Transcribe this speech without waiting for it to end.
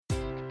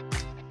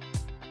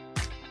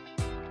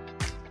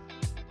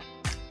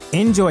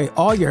Enjoy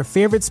all your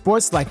favorite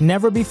sports like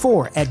never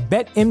before at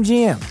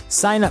BetMGM.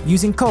 Sign up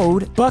using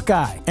code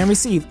Buckeye and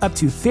receive up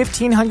to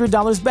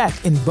 $1,500 back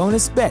in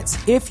bonus bets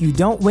if you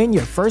don't win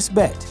your first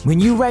bet. When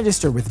you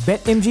register with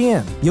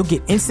BetMGM, you'll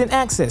get instant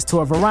access to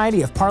a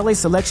variety of parlay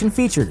selection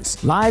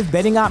features, live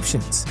betting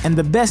options, and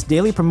the best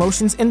daily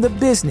promotions in the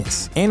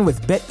business. And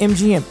with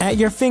BetMGM at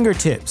your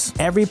fingertips,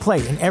 every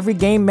play and every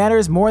game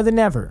matters more than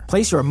ever.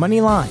 Place your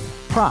money line,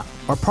 prop,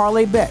 or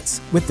parlay bets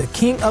with the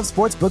king of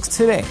sportsbooks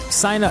today.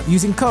 Sign up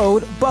using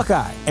code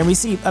Buckeye and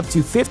receive up to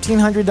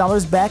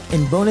 $1,500 back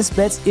in bonus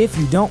bets if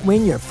you don't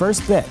win your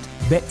first bet.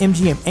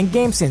 BetMGM and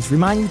GameSense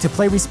remind you to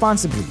play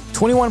responsibly.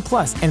 21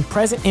 plus and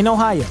present in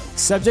Ohio,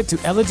 subject to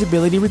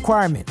eligibility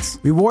requirements.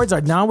 Rewards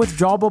are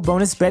non-withdrawable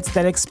bonus bets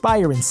that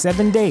expire in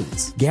 7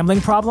 days. Gambling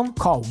problem?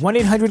 Call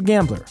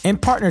 1-800-GAMBLER. In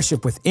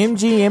partnership with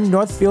MGM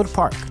Northfield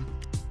Park.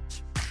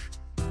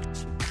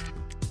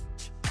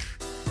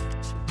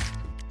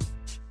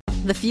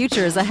 The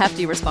future is a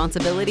hefty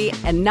responsibility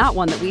and not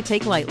one that we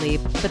take lightly.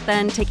 But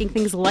then taking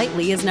things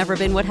lightly has never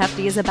been what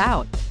Hefty is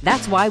about.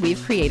 That's why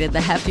we've created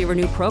the Hefty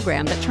Renew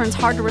program that turns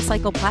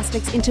hard-to-recycle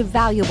plastics into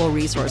valuable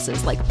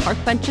resources like park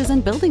benches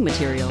and building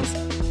materials.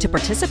 To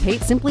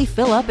participate, simply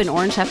fill up an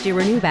orange Hefty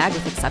Renew bag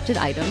with accepted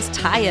items,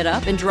 tie it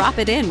up, and drop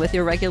it in with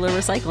your regular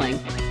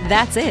recycling.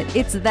 That's it.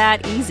 It's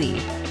that easy.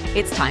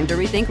 It's time to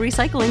rethink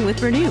recycling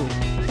with Renew.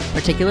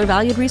 Particular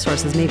valued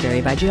resources may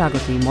vary by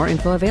geography. More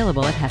info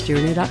available at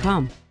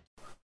heftyrenew.com.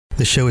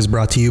 The show is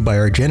brought to you by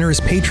our generous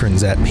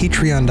patrons at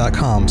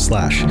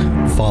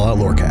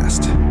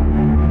patreon.com/FalloutLorecast.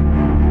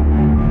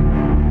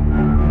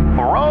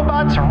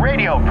 Robots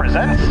Radio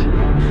presents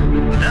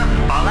the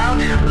Fallout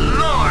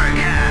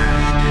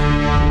Lorecast.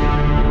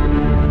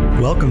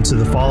 Welcome to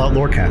the Fallout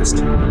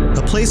Lorecast,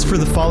 a place for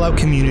the Fallout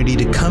community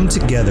to come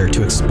together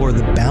to explore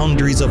the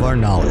boundaries of our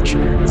knowledge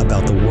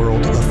about the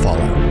world of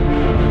Fallout.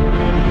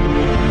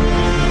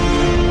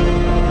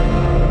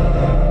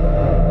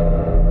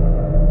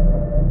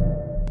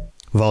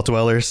 Vault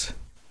Dwellers,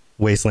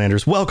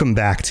 Wastelanders, welcome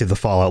back to the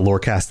Fallout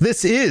Lorecast.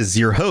 This is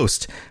your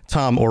host,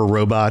 Tom or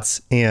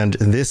Robots, and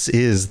this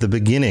is the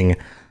beginning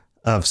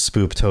of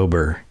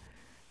Spooptober.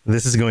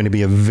 This is going to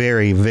be a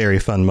very, very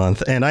fun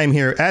month, and I'm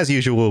here, as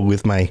usual,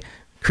 with my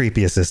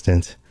creepy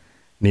assistant,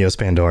 Neos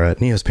Pandora.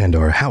 Neos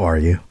Pandora, how are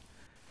you?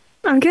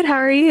 I'm good. How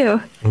are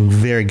you?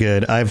 Very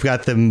good. I've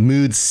got the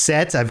mood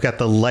set. I've got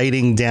the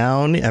lighting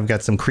down. I've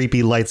got some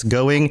creepy lights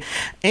going,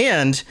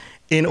 and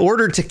in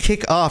order to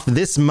kick off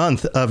this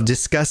month of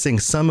discussing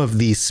some of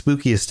the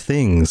spookiest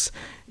things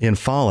in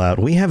Fallout,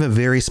 we have a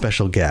very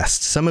special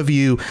guest. Some of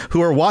you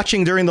who are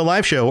watching during the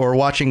live show or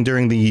watching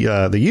during the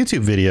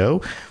YouTube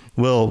video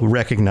will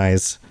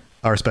recognize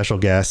our special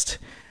guest.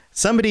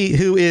 Somebody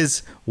who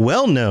is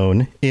well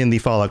known in the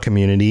Fallout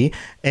community,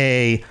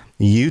 a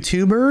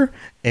YouTuber,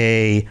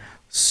 a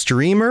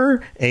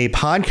streamer, a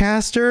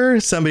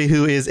podcaster, somebody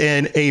who is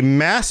a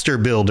master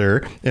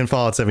builder in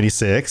Fallout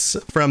 76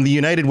 from the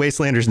United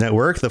Wastelanders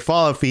Network, the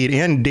Fallout feed,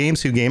 and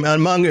Dames Who Game,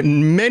 among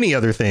many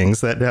other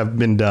things that have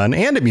been done,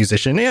 and a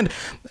musician,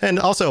 and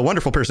also a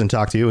wonderful person to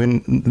talk to.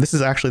 And this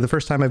is actually the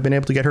first time I've been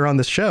able to get her on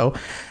this show.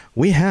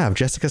 We have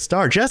Jessica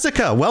Starr.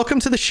 Jessica, welcome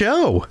to the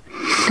show.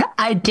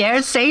 I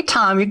dare say,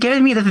 Tom, you're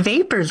giving me the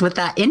vapors with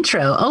that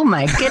intro. Oh,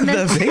 my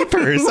goodness. The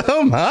vapors.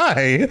 Oh,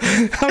 my.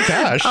 Oh,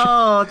 gosh.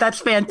 Oh,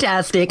 that's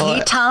fantastic.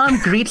 Hey, Tom.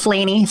 Greets,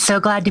 Lainey. So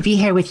glad to be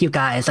here with you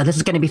guys. This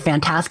is going to be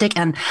fantastic.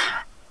 And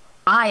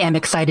I am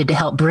excited to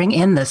help bring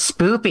in the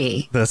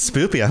spoopy. The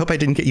spoopy. I hope I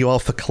didn't get you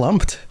all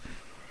verklempt.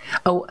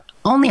 Oh,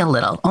 only a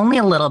little,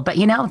 but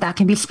you know, that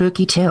can be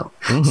spooky too.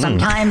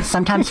 Mm-hmm.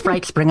 Sometimes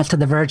frights bring us to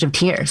the verge of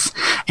tears,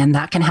 and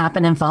that can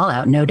happen in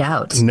Fallout, no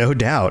doubt. No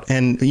doubt.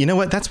 And you know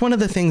what? That's one of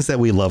the things that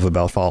we love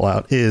about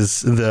Fallout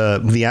is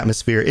the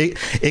atmosphere.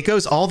 It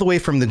goes all the way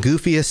from the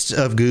goofiest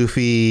of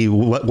goofy,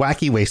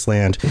 wacky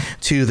wasteland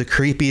to the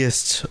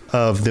creepiest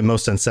of the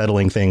most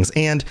unsettling things.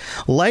 And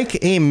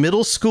like a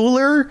middle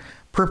schooler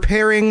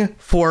preparing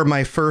for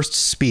my first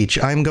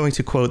speech, I'm going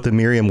to quote the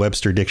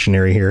Merriam-Webster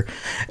dictionary here.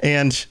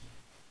 And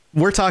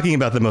we're talking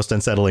about the most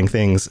unsettling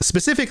things,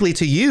 specifically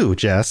to you,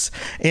 Jess.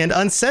 And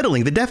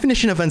unsettling, the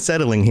definition of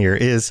unsettling here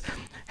is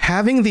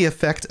having the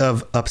effect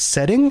of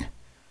upsetting,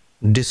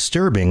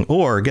 disturbing,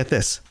 or, get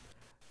this,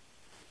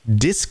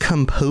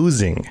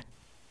 discomposing.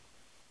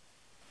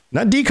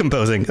 Not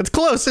decomposing. It's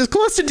close. It's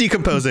close to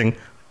decomposing.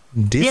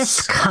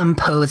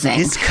 Discomposing.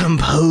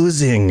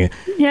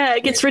 Yeah,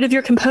 it gets rid of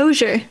your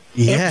composure.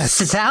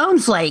 Yes. It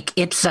sounds like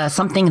it's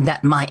something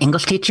that my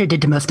English teacher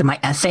did to most of my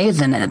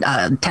essays in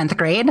 10th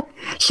grade.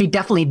 She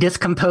definitely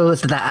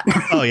discomposed that.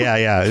 Oh,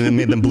 yeah. It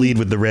made them bleed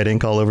with the red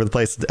ink all over the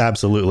place.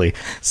 Absolutely.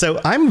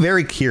 So I'm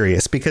very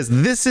curious because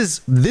this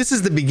is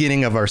the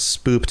beginning of our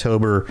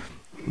Spooptober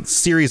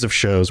series of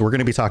shows. We're going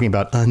to be talking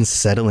about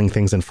unsettling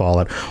things in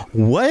Fallout.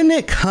 When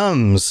it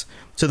comes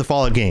to the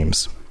Fallout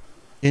games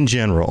in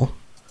general,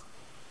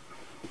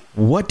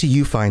 what do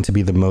you find to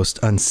be the most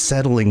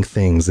unsettling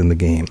things in the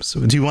games?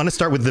 Do you want to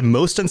start with the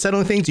most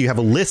unsettling things? Do you have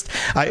a list?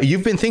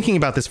 You've been thinking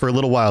about this for a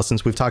little while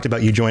since we've talked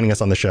about you joining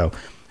us on the show.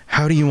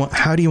 How do you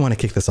want to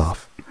kick this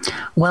off?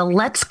 Well,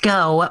 let's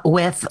go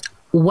with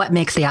what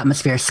makes the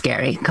atmosphere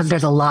scary, because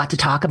there's a lot to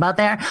talk about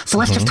there. So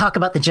let's just talk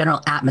about the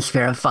general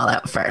atmosphere of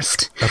Fallout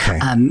first. Okay.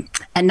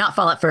 And not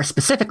Fallout first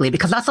specifically,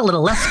 because that's a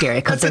little less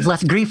scary, because there's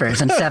less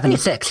griefers in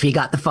 76 if you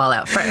got the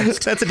Fallout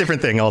first. That's a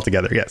different thing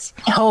altogether, yes.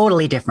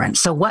 Totally different.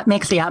 So what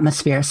makes the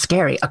atmosphere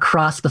scary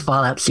across the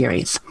Fallout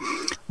series?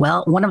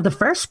 Well, one of the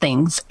first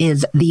things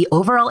is the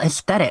overall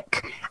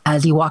aesthetic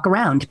as you walk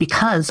around,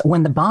 because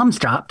when the bombs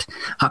dropped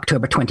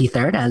October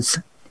 23rd, as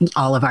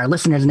all of our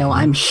listeners know,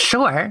 I'm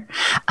sure.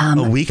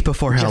 A week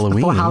before Halloween.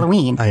 Before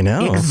Halloween. I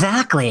know.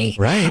 Exactly.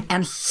 Right.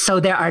 And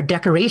so there are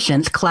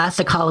decorations,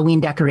 classic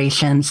Halloween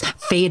decorations,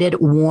 faded,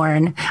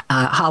 worn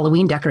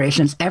Halloween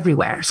decorations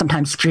everywhere,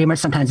 sometimes streamers,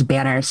 sometimes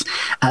banners.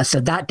 So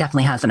that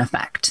definitely has an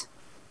effect.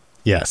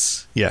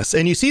 Yes.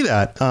 And you see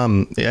that.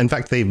 In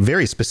fact, they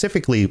very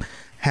specifically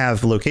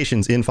have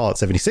locations in Fallout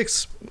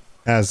 76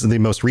 as the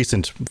most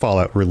recent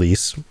Fallout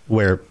release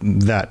where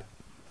that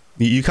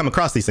you come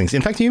across these things.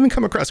 In fact, you even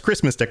come across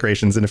Christmas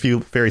decorations in a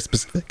few very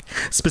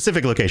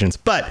specific locations.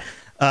 But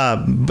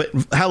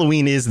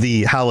Halloween is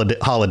the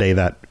holiday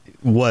that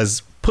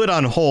was put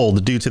on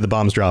hold due to the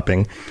bombs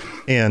dropping.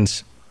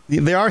 And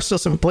there are still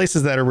some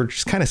places that were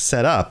just kind of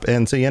set up.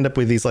 And so you end up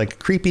with these like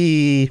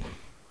creepy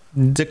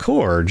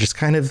decor just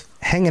kind of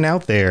hanging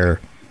out there.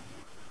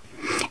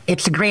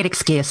 It's a great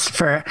excuse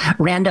for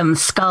random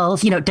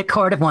skulls,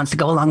 decorative ones to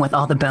go along with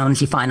all the bones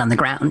you find on the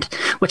ground,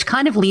 which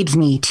kind of leads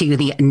me to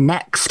the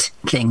next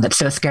thing that's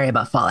so scary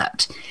about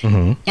Fallout.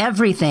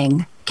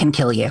 Everything can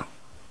kill you.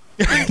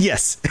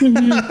 Yes.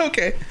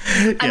 Okay.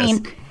 I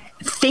mean,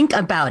 think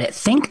about it.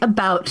 Think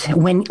about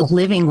when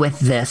living with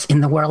this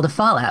in the world of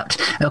Fallout.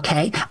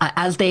 Okay.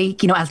 As they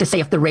say,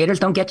 if the raiders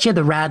don't get you,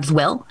 the rads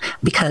will,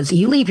 because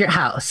you leave your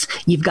house,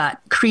 you've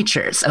got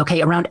creatures,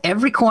 okay, around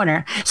every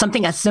corner,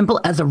 something as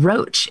simple as a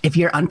roach. If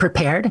you're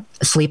unprepared,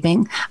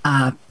 sleeping,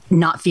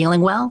 not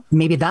feeling well,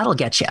 maybe that'll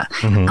get you.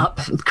 Up,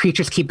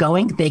 creatures keep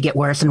going. They get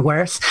worse and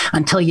worse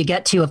until you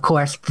get to, of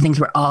course, the things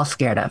we're all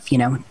scared of,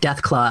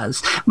 death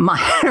claws,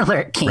 Mire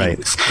Alert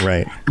Kings.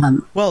 Right.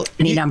 Well,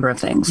 any number of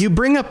things. You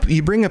bring up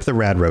the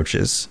rad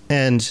roaches,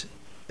 and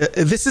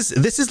this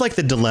is like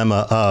the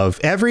dilemma of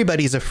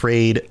everybody's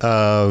afraid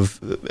of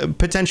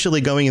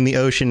potentially going in the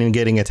ocean and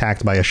getting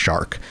attacked by a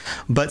shark.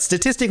 But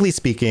statistically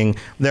speaking,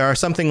 there are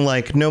something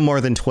like no more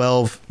than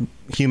 12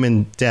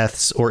 human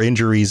deaths or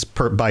injuries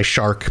by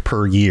shark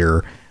per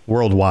year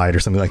worldwide or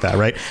something like that,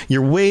 right?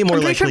 You're way more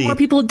likely. Sure more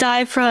people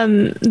die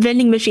from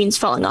vending machines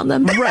falling on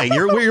them. Right.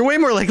 You're way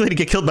more likely to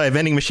get killed by a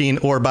vending machine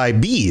or by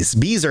bees.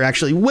 Bees are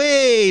actually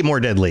way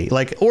more deadly,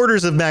 like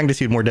orders of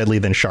magnitude more deadly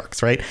than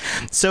sharks, right?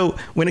 So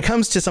when it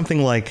comes to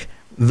something like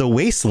the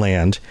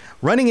Wasteland,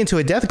 running into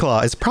a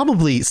Deathclaw is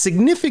probably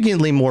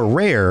significantly more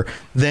rare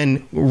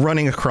than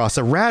running across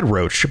a rad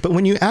roach. But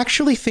when you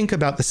actually think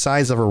about the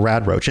size of a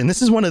rad roach, and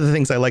this is one of the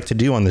things I like to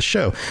do on the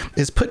show,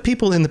 is put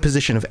people in the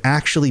position of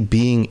actually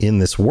being in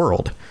this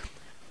world.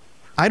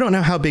 I don't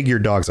know how big your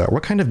dogs are.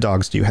 What kind of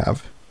dogs do you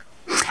have?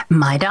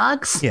 My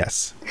dogs?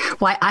 Yes.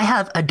 Why, I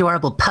have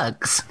adorable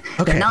pugs.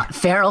 Okay. They're not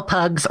feral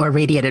pugs or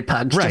radiated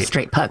pugs, right. Just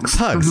straight pugs.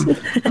 Pugs.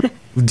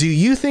 Do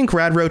you think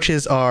rad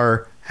roaches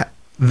are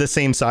the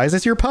same size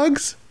as your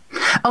pugs?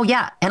 Oh,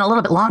 yeah. And a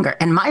little bit longer.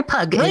 And my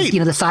pug right.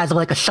 is, the size of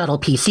like a shuttle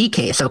PC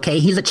case. OK,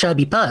 he's a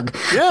chubby pug.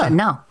 Yeah. But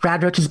no,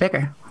 rad roach is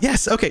bigger.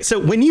 Yes. OK, so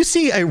when you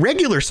see a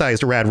regular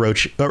sized rad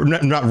roach, or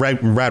not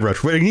rad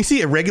roach, when you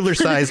see a regular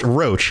sized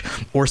roach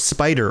or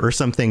spider or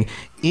something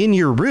in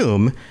your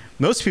room,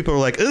 most people are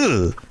like,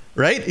 ugh,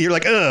 right? You're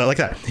like, ugh, like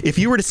that. If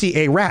you were to see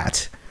a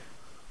rat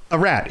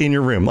in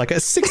your room, like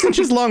a 6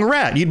 inches long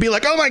rat, you'd be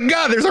like, oh my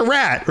God, there's a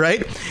rat,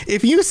 right?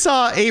 If you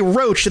saw a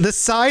roach the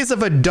size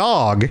of a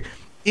dog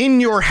in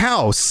your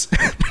house,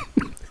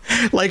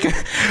 like,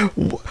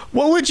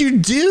 what would you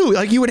do?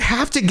 Like, you would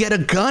have to get a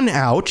gun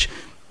out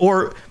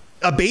or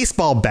a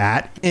baseball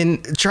bat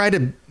and try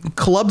to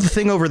club the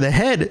thing over the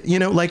head.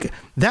 Like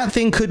that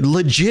thing could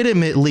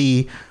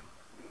legitimately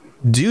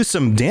do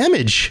some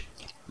damage.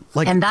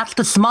 And that's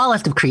the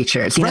smallest of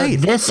creatures. Right.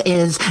 This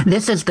is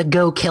the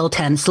go kill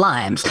 10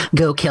 slimes,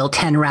 go kill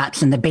 10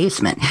 rats in the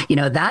basement.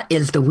 That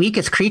is the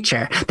weakest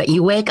creature that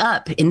you wake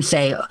up in,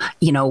 say,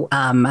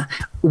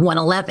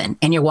 111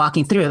 and you're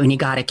walking through and you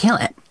got to kill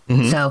it.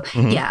 So,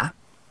 yeah.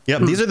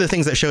 Yep. These are the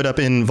things that showed up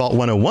in Vault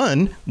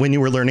 101 when you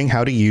were learning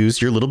how to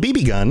use your little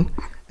BB gun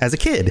as a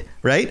kid,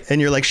 right?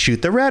 And you're like,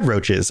 shoot the rad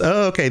roaches.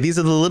 Oh, okay. These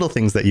are the little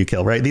things that you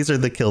kill, right? These are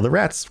the kill the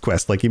rats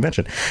quest, like you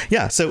mentioned.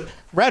 Yeah. So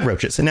rad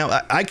roaches. And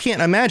now I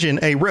can't imagine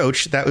a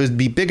roach that would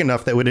be big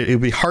enough that it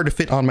would be hard to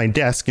fit on my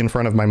desk in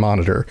front of my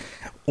monitor,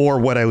 or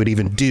what I would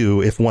even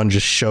do if one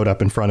just showed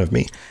up in front of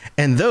me.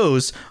 And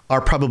those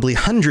are probably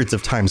hundreds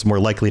of times more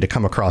likely to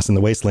come across in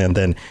the Wasteland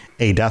than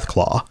a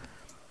Deathclaw,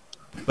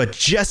 but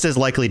just as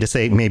likely to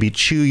say maybe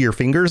chew your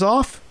fingers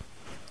off.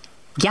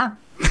 Yeah.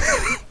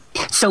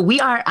 So we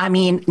are,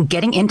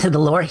 getting into the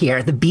lore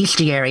here, the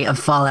bestiary of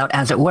Fallout,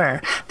 as it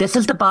were. This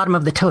is the bottom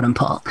of the totem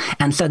pole.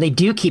 And so they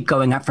do keep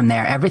going up from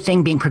there,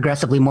 everything being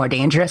progressively more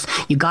dangerous.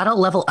 You got to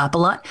level up a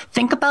lot.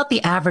 Think about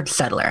the average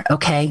settler,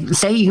 okay?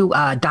 Say you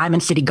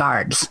Diamond City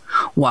guards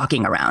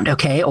walking around,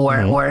 okay?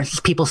 Or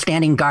people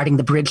standing guarding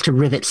the bridge to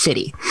Rivet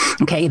City,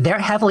 okay? They're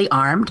heavily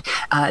armed.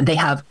 They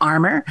have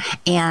armor,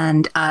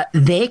 and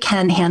they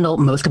can handle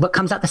most of what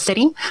comes out the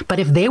city. But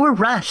if they were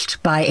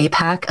rushed by a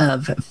pack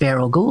of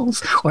feral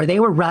ghouls, or they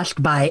were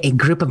rushed by a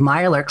group of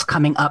mirelurks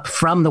coming up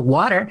from the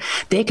water,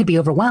 they could be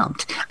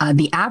overwhelmed.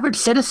 The average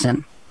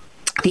citizen,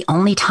 the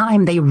only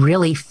time they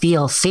really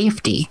feel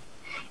safety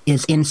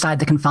is inside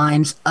the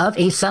confines of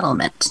a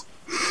settlement.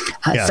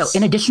 Yes. So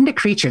in addition to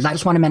creatures, I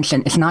just want to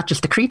mention it's not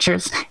just the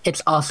creatures,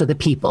 it's also the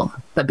people.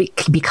 But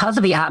because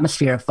of the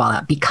atmosphere of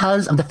Fallout,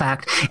 because of the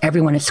fact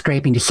everyone is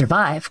scraping to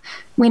survive,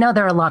 we know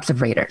there are lots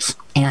of raiders,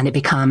 and it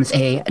becomes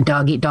a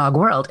dog-eat-dog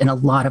world in a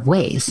lot of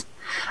ways.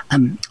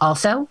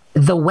 Also,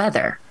 the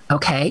weather,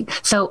 okay?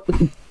 So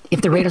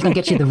if the raiders don't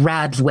get you, the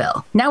rads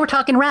will. Now we're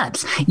talking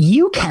rads.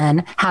 You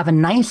can have a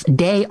nice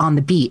day on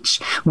the beach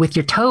with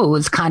your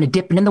toes kind of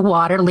dipping in the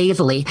water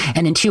lazily,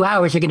 and in 2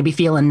 hours you're going to be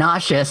feeling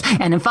nauseous,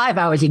 and in 5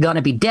 hours you're going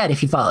to be dead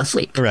if you fall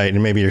asleep. Right,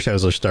 and maybe your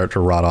toes will start to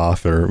rot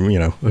off, or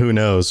who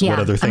knows what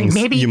other things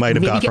you might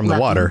have got from the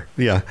water.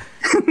 Yeah.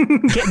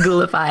 Get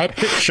ghoulified.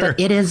 Sure. But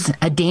it is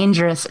a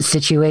dangerous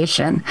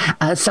situation.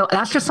 So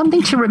that's just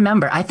something to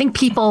remember. I think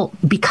people,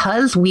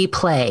 because we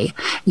play,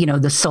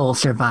 the sole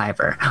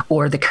survivor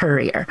or the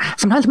courier,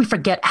 sometimes we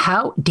forget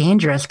how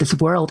dangerous this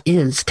world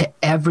is to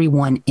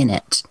everyone in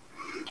it.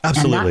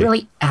 Absolutely. And that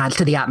really adds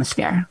to the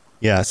atmosphere.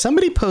 Yeah.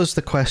 Somebody posed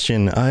the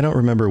question. I don't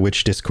remember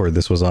which Discord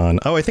this was on.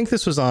 Oh, I think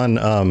this was on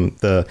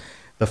the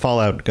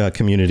Fallout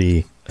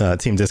community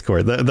team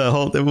Discord. The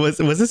whole was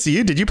this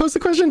you? Did you post the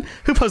question?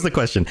 Who posed the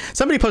question?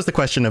 Somebody posed the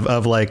question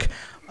of like,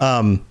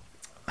 what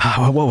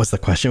was the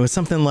question? It was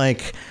something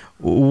like,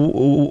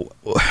 what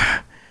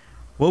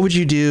would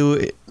you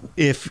do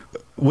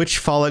which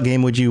Fallout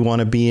game would you want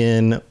to be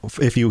in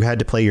if you had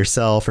to play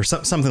yourself, or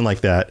something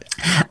like that?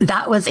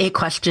 That was a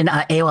question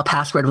AOL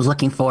Password was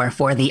looking for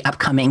the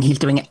upcoming. He's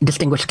doing a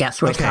distinguished guest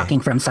where he's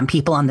talking from some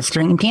people on the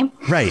stream team.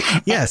 Right.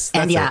 Yes.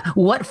 And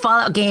what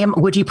Fallout game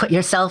would you put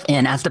yourself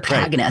in as the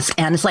protagonist?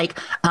 Right. And it's like,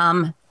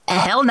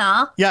 hell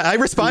nah. Yeah, I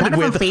responded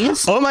with,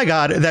 oh my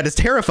God, that is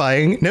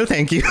terrifying. No,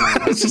 thank you.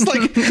 I was just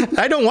like,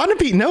 I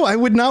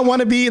would not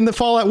want to be in the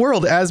Fallout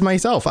world as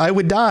myself. I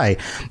would die.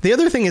 The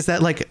other thing is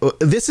that, like,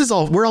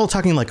 we're all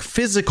talking like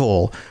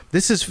physical.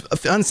 This is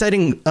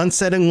unsettling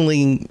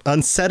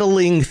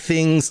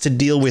things to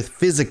deal with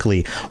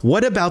physically.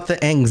 What about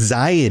the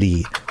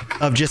anxiety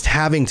of just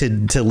having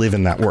to live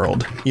in that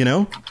world?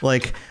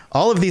 Like,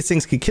 all of these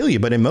things could kill you,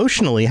 but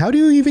emotionally, how do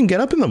you even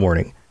get up in the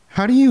morning?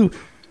 How do you,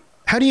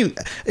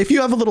 if you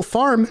have a little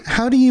farm,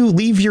 how do you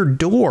leave your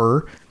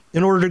door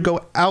in order to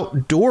go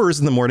outdoors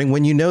in the morning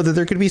when you know that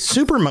there could be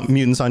super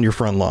mutants on your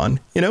front lawn?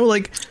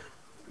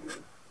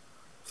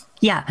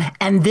 Yeah,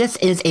 and this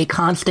is a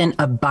constant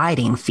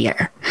abiding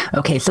fear.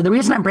 Okay, so the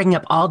reason I'm bringing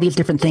up all these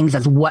different things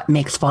as what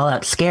makes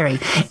Fallout scary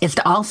is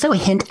to also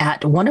hint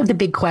at one of the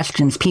big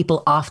questions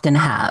people often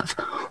have.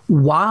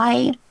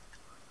 Why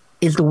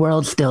is the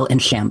world still in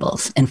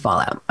shambles in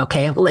Fallout?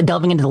 Okay,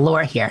 delving into the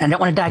lore here. I don't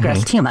want to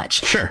digress too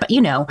much. Sure. But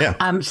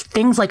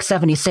things like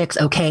 76,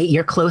 okay,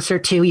 you're closer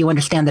to, you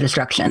understand the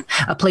destruction.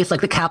 A place like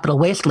the Capital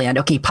Wasteland,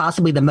 okay,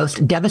 possibly the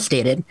most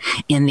devastated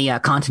in the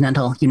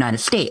continental United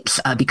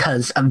States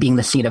because of being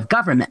the seat of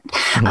government.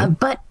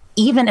 But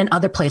even in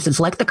other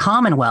places like the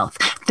Commonwealth,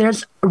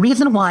 there's a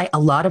reason why a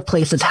lot of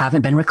places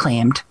haven't been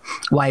reclaimed,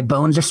 why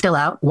bones are still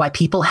out, why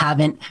people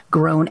haven't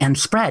grown and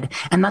spread.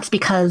 And that's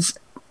because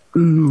a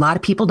lot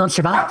of people don't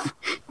survive.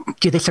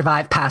 Do they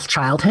survive past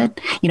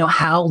childhood?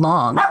 How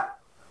long?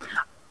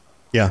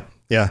 Yeah.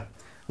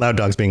 Loud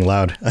dogs being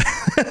loud.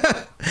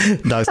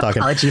 Dogs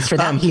talking. Apologies for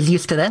that. He's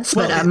used to this,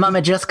 but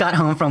Mama just got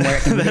home from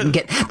work and didn't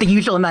get the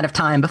usual amount of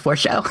time before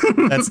show.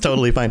 That's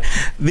totally fine.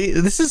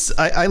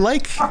 I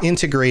like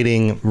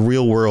integrating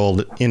real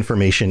world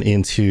information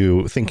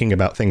into thinking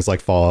about things like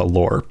Fallout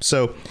lore.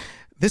 So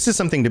this is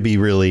something to be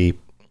really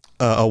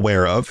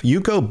aware of.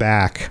 You go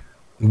back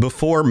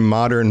before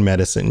modern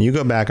medicine, you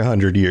go back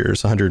 100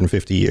 years,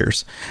 150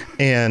 years,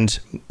 and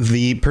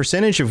the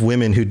percentage of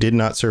women who did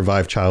not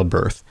survive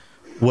childbirth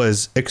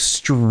was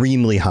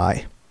extremely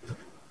high.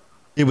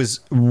 It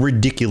was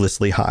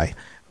ridiculously high.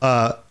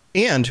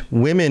 And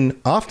women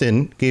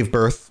often gave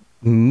birth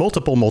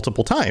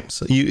multiple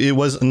times. It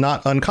was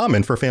not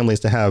uncommon for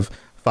families to have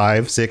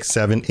 5, 6,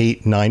 7,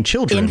 8, 9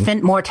 children.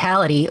 Infant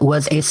mortality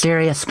was a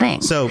serious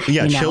thing. So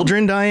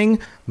children dying,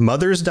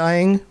 mothers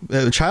dying,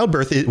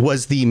 childbirth, it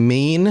was the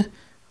main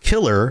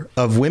killer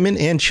of women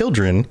and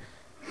children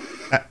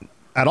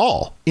at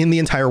all in the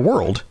entire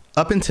world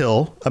up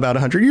until about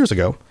 100 years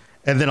ago.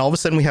 And then all of a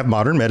sudden we have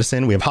modern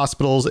medicine, we have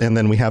hospitals, and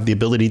then we have the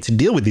ability to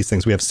deal with these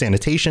things. We have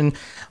sanitation.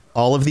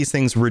 All of these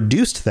things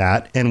reduced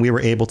that, and we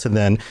were able to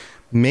then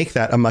make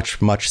that a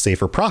much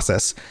safer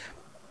process.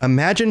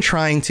 Imagine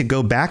trying to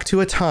go back to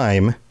a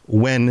time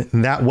when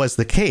that was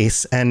the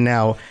case, and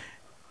now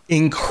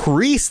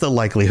increase the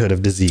likelihood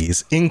of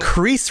disease,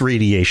 increase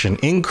radiation,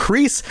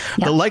 increase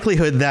the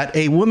likelihood that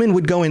a woman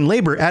would go in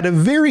labor at a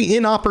very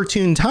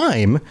inopportune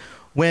time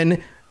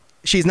when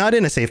she's not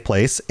in a safe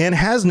place and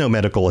has no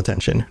medical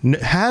attention,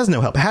 has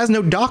no help, has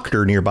no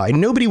doctor nearby,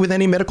 nobody with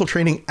any medical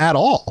training at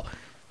all.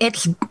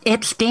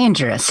 It's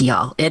dangerous,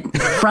 y'all.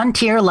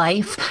 Frontier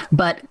life,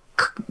 but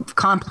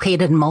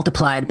complicated and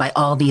multiplied by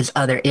all these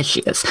other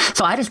issues.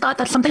 So I just thought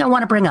that's something I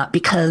want to bring up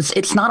because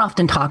it's not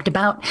often talked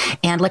about.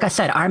 And like I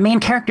said, our main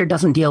character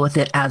doesn't deal with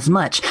it as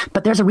much,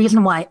 but there's a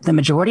reason why the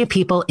majority of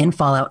people in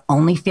Fallout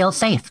only feel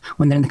safe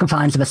when they're in the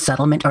confines of a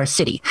settlement or a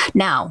city.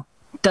 Now,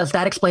 does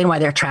that explain why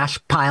there are trash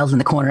piles in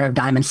the corner of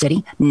Diamond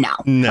City? No,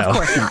 of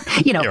course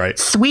not. You know, right.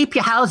 Sweep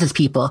your houses,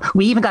 people.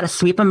 We even got a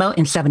sweep emote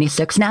in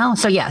 76 now.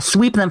 So yeah,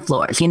 sweep them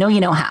floors. You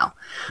know how.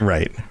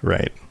 Right.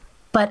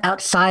 But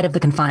outside of the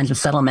confines of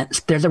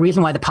settlements, there's a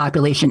reason why the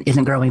population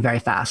isn't growing very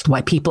fast,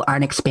 why people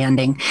aren't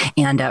expanding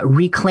and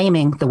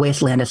reclaiming the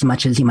wasteland as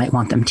much as you might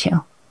want them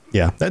to.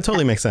 Yeah, that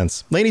totally makes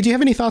sense. Lainey, do you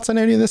have any thoughts on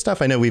any of this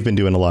stuff? I know we've been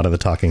doing a lot of the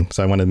talking,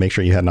 so I wanted to make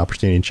sure you had an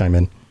opportunity to chime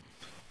in.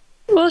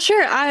 Well,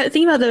 sure. I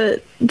think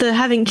about the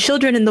having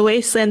children in the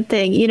wasteland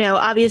thing. You know,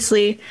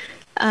 obviously,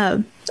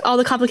 all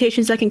the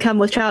complications that can come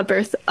with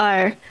childbirth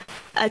are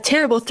a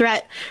terrible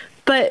threat.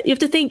 But you have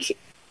to think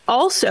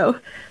also,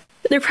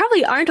 there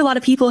probably aren't a lot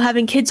of people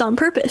having kids on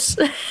purpose.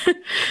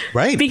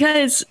 Right.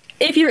 Because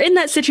if you're in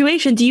that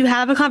situation, do you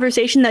have a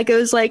conversation that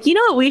goes like, you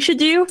know what we should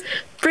do?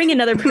 Bring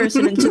another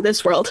person into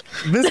this world.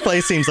 This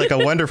place seems like a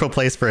wonderful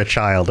place for a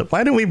child.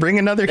 Why don't we bring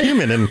another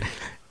human? And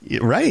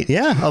right.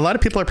 Yeah. A lot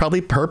of people are probably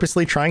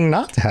purposely trying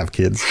not to have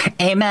kids.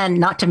 Amen.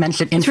 Not to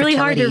mention infertility. It's really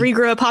hard to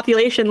regrow a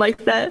population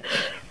like that.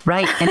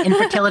 Right. And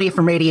infertility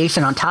from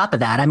radiation on top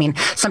of that. I mean,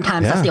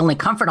 sometimes that's the only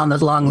comfort on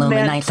those long, lonely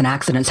nights and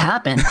accidents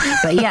happen.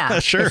 But yeah,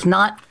 sure. It's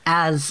not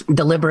as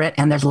deliberate.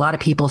 And there's a lot of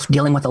people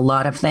dealing with a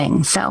lot of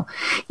things. So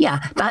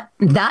yeah,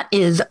 that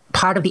is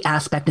part of the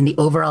aspect in the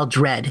overall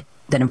dread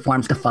that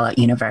informs the Fallout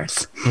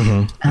universe.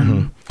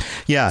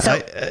 Yeah.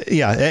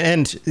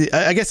 And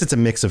I guess it's a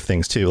mix of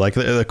things, too. Like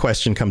the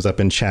question comes up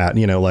in chat,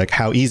 you know, like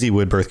how easy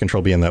would birth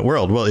control be in that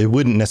world? Well, it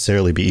wouldn't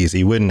necessarily be easy.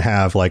 You wouldn't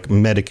have like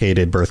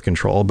medicated birth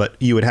control, but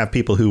you would have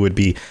people who would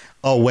be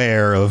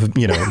aware of,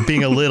 you know,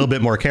 being a little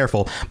bit more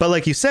careful. But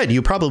like you said,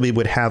 you probably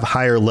would have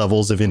higher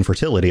levels of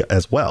infertility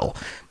as well.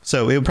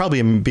 So it would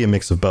probably be a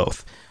mix of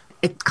both.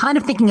 It's kind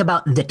of thinking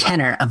about the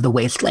tenor of the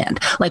wasteland,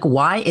 like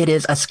why it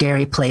is a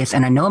scary place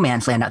and a no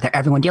man's land out there,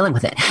 everyone dealing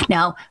with it.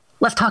 Now,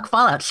 let's talk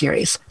Fallout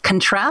series.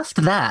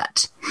 Contrast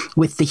that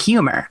with the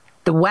humor,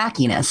 the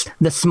wackiness,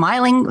 the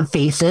smiling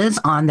faces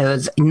on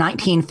those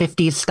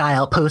 1950s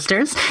style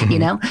posters, you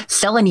know,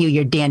 selling you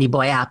your Dandy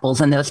Boy apples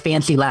and those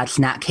fancy lad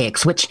snack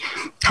cakes, which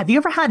have you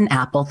ever had an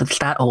apple that's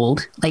that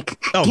old? Like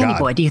Dandy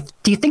Boy, do you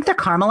think they're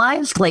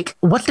caramelized? Like,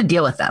 what's the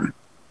deal with them?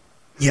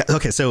 Yeah.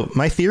 OK, so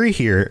my theory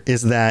here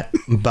is that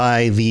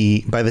by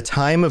the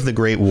time of the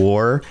Great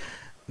War,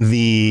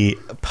 the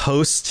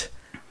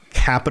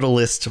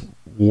post-capitalist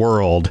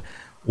world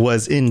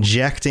was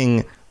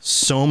injecting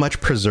so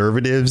much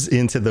preservatives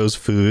into those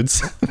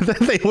foods that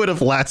they would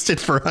have lasted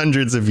for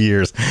hundreds of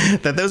years,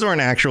 that those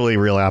weren't actually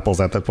real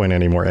apples at that point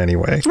anymore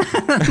anyway.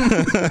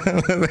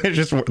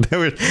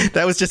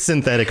 That was just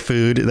synthetic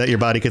food that your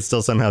body could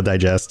still somehow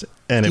digest.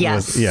 And it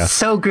was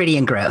so gritty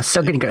and gross.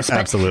 But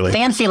absolutely.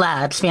 Fancy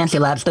lads,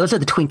 those are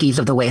the Twinkies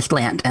of the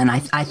wasteland. And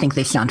I think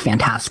they sound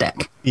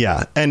fantastic.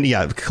 Yeah. And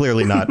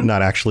clearly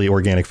not actually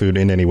organic food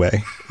in any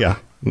way. Yeah.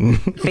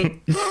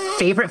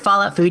 Favorite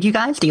Fallout food, you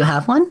guys? Do you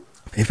have one?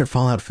 Favorite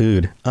Fallout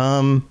food?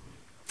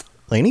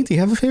 Lainey, do you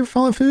have a favorite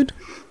Fallout food?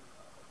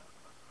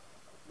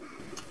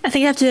 I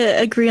think I have to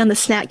agree on the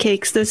snack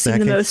cakes. Those seem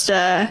the most...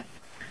 I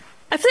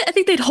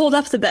think they'd hold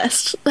up the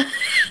best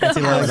out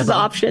of the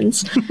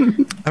options.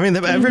 I mean,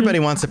 everybody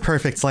wants a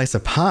perfect slice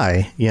of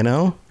pie, you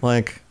know?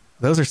 Like,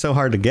 those are so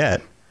hard to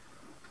get.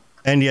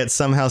 And yet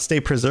somehow stay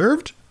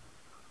preserved?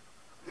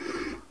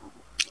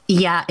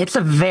 Yeah, it's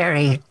a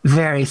very,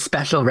 very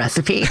special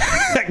recipe.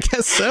 I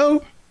guess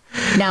so.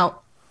 Now,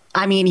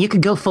 I mean, you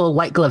could go full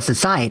White Glove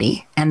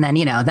Society, and then,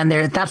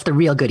 that's the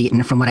real good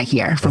eating from what I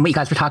hear, from what you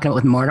guys were talking about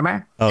with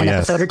Mortimer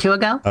episode or two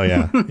ago. Oh,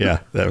 yeah. Yeah,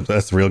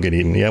 that's real good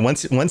eating. Yeah,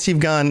 once you've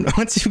gone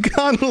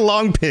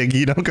long pig,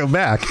 you don't go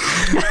back.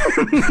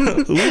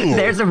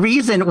 There's a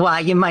reason why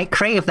you might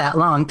crave that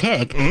long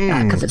pig,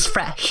 because it's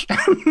fresh.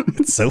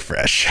 It's so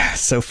fresh.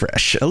 So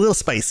fresh. A little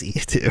spicy,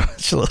 too.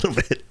 Just a little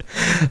bit.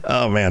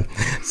 Oh, man.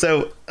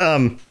 So,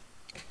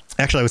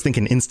 actually, I was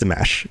thinking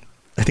Instamash.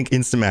 I think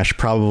Instamash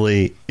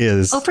probably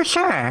is... Oh, for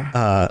sure.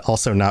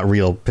 Also not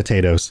real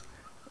potatoes.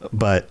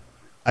 But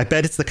I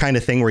bet it's the kind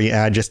of thing where you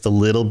add just a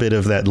little bit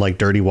of that like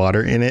dirty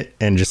water in it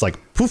and just like,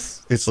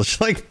 poof, it's just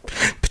like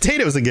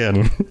potatoes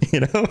again,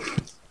 you know?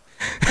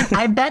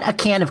 I bet a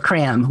can of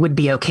cram would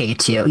be okay,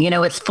 too. You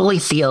know, it's fully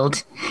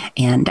sealed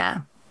and...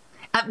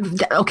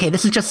 okay,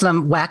 this is just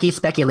some wacky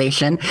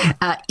speculation.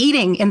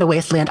 Eating in the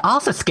wasteland,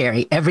 also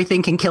scary.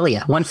 Everything can kill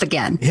you. Once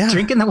again,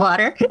 drinking the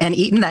water and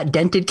eating that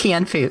dented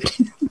canned food.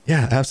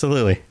 Yeah,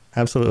 absolutely.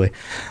 absolutely.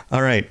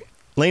 All right.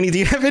 Lainey, do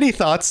you have any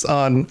thoughts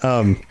on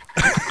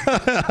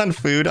on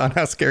food, on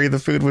how scary the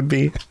food would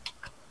be?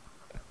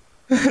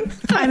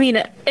 I mean,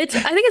 I think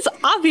it's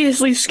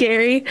obviously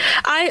scary.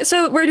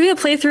 So we're doing a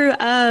playthrough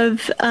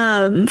of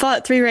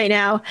Fallout 3 right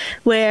now,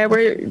 where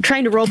we're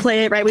trying to role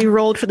play it. Right, we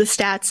rolled for the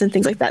stats and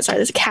things like that. Sorry,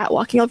 there's a cat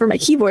walking over my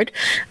keyboard.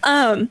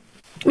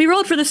 We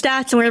rolled for the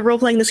stats and we're role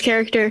playing this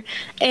character,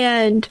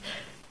 and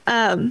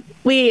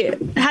we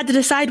had to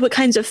decide what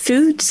kinds of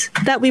foods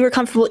that we were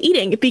comfortable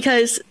eating,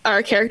 because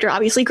our character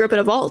obviously grew up in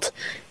a vault.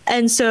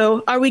 And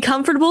so are we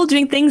comfortable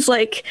doing things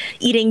like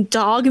eating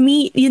dog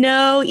meat,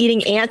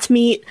 eating ant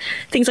meat,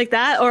 things like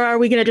that? Or are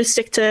we going to just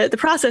stick to the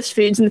processed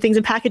foods and the things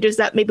in packages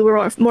that maybe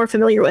we're more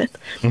familiar with,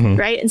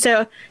 right? And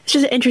so it's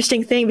just an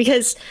interesting thing,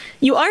 because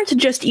you aren't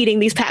just eating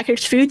these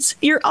packaged foods.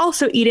 You're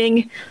also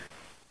eating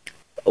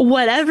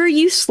whatever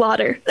you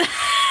slaughter.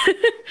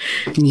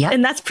 Yep.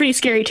 And that's pretty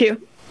scary too.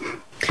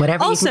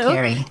 Whatever also, you can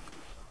carry.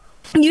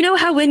 You know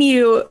how when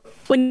you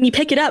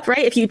pick it up,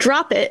 right, if you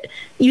drop it,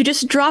 you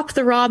just drop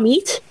the raw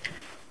meat?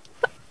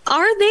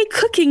 Are they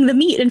cooking the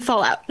meat in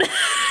Fallout?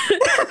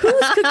 Who's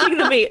cooking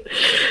the meat?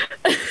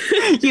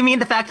 You mean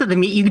the fact that the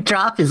meat you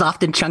drop is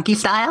often chunky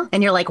style?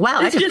 And you're like, wow,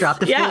 I just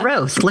dropped a full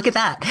roast. Look at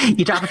that.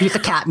 You drop a piece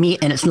of cat meat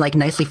and it's like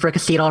nicely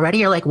fricasseed already.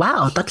 You're like,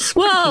 wow, that's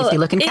tasty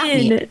looking cat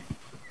meat.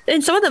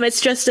 In some of them,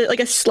 it's just like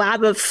a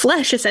slab of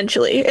flesh,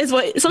 essentially, is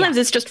what. Sometimes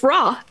it's just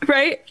raw,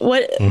 right?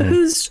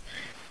 Who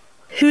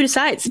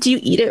decides? Do you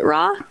eat it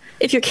raw?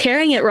 If you're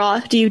carrying it raw,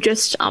 do you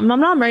just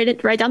nom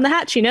right down the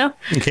hatch? You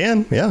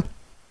can, yeah.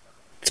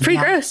 It's pretty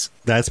gross.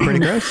 That's pretty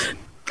gross.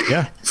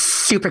 Yeah.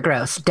 Super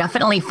gross.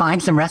 Definitely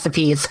find some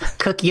recipes.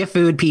 Cook your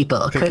food,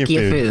 people. Cook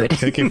your food.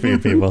 Cook your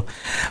food, people.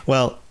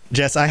 Well,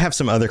 Jess, I have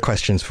some other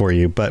questions for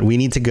you, but we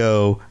need to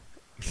go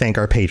thank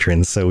our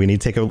patrons. So we need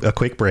to take a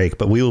quick break,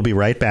 but we will be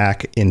right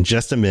back in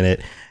just a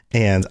minute.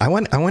 And I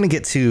want to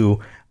get to,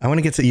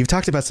 you've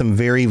talked about some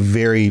very,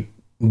 very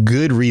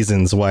good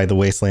reasons why the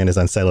Wasteland is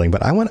unsettling,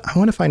 but I want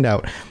to find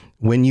out,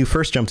 when you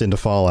first jumped into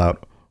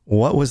Fallout,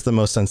 what was the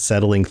most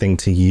unsettling thing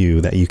to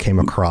you that you came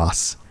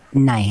across?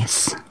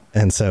 Nice.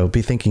 And so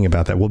be thinking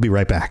about that. We'll be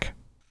right back.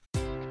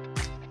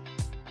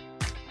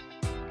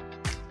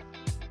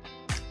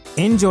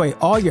 Enjoy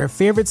all your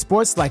favorite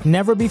sports like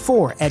never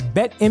before at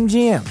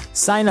BetMGM.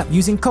 Sign up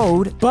using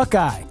code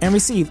Buckeye and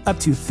receive up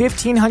to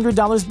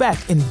 $1,500 back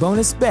in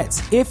bonus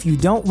bets if you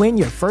don't win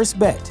your first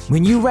bet.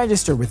 When you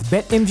register with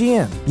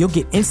BetMGM, you'll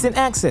get instant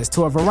access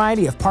to a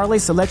variety of parlay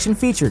selection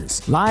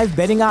features, live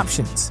betting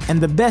options,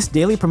 and the best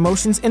daily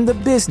promotions in the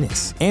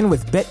business. And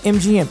with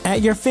BetMGM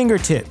at your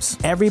fingertips,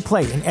 every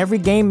play and every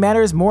game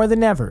matters more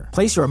than ever.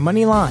 Place your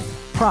money line,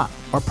 prop,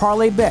 or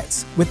parlay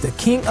bets with the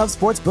king of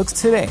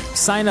sportsbooks today.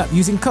 Sign up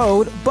using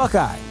code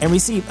Buckeye and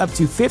receive up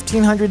to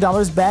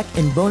 $1,500 back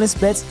in bonus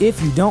bets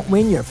if you don't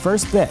win your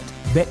first bet.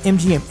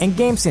 BetMGM and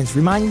GameSense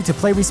remind you to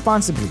play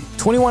responsibly.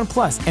 21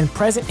 plus and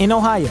present in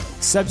Ohio,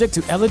 subject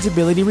to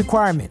eligibility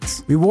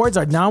requirements. Rewards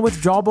are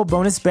non-withdrawable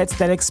bonus bets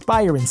that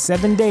expire in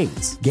 7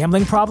 days.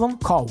 Gambling problem?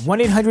 Call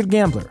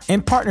 1-800-GAMBLER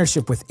in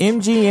partnership with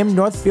MGM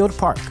Northfield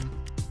Park.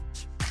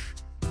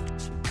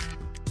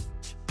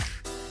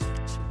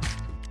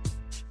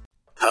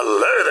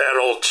 Hello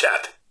there, old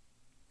chap.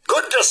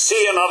 Good to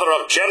see another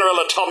of General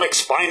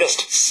Atomic's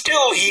finest,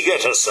 still eager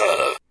to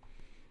serve.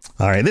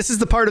 All right, this is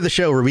the part of the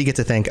show where we get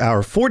to thank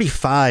our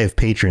 45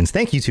 patrons.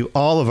 Thank you to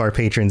all of our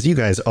patrons. You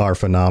guys are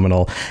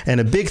phenomenal. And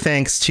a big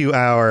thanks to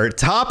our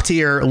top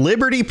tier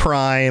Liberty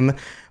Prime,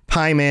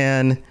 Pie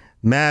Man,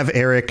 Mav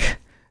Eric,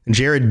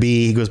 Jared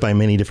B. He goes by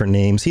many different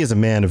names. He is a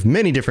man of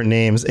many different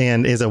names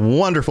and is a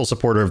wonderful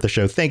supporter of the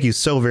show. Thank you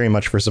so very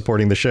much for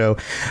supporting the show.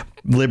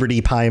 Liberty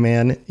Pie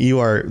Man, you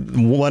are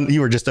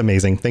just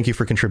amazing. Thank you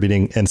for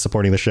contributing and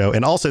supporting the show.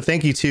 And also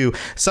thank you to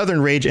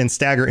Southern Rage and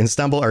Stagger and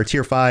Stumble, our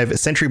tier 5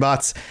 Sentry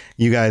Bots.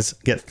 You guys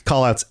get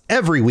call outs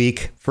every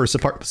week for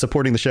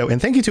supporting the show. And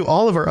thank you to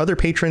all of our other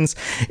patrons.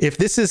 If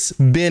this has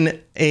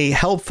been a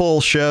helpful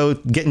show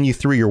getting you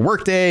through your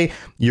workday,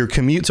 your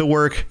commute to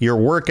work, your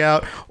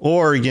workout,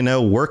 or,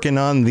 working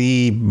on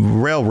the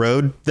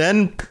railroad,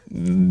 then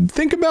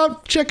think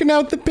about checking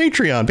out the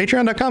Patreon,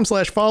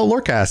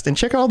 patreon.com/followlorecast, and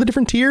check out all the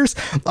different tiers,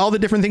 all the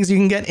different things you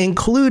can get,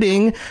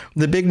 including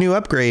the big new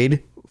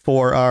upgrade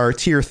for our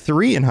tier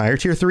 3 and higher.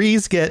 Tier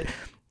 3s get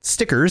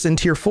stickers, and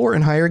tier 4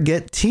 and higher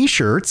get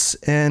t-shirts,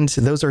 and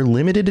those are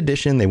limited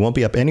edition. They won't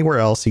be up anywhere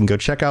else. You can go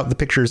check out the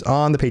pictures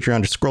on the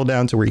Patreon. Just scroll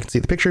down to where you can see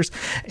the pictures,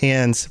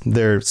 and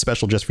they're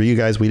special just for you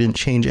guys. We didn't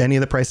change any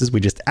of the prices. We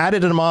just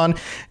added them on,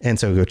 and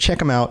so go check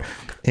them out.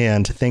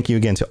 And thank you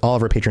again to all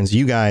of our patrons.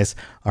 You guys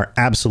are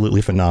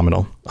absolutely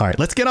phenomenal. All right,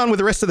 let's get on with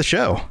the rest of the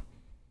show.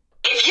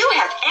 If you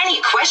have any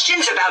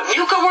questions about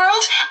Nuka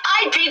World,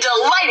 I'd be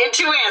delighted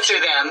to answer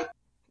them.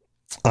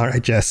 All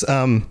right, Jess.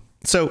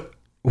 So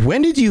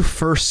when did you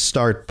first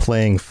start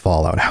playing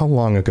Fallout? How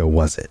long ago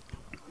was it?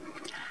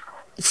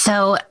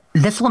 So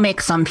This will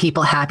make some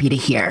people happy to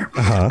hear.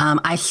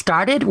 I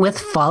started with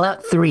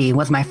Fallout 3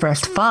 was my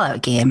first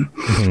Fallout game,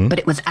 but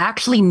it was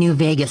actually New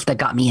Vegas that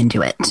got me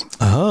into it.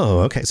 Oh,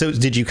 okay. So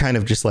did you kind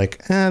of just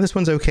like, this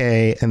one's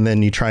okay, and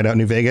then you tried out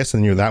New Vegas,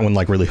 and that one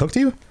like really hooked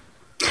you?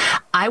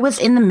 I was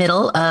in the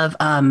middle of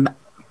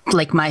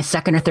like my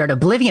second or third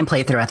Oblivion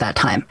playthrough at that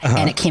time.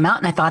 And it came out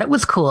and I thought it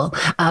was cool.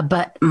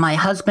 But my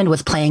husband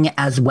was playing it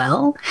as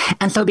well.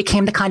 And so it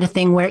became the kind of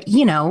thing where,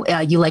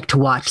 you like to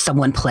watch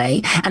someone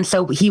play. And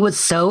so he was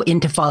so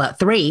into Fallout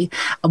 3.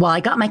 Well, I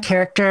got my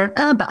character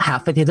about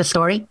halfway through the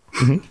story.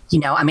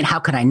 How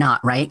could I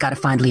not, right? Got to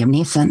find Liam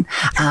Neeson.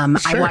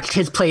 Sure. I watched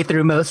his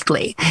playthrough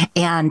mostly.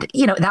 And,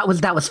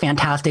 that was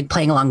fantastic,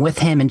 playing along with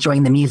him,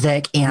 enjoying the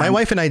music. And my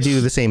wife and I do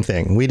the same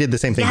thing. We did the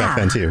same thing back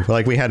then, too.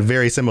 Like, we had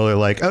very similar,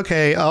 like,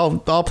 okay,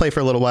 I'll play for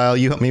a little while.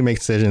 You help me make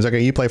decisions.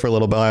 Okay, you play for a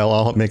little while.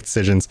 I'll help make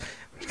decisions.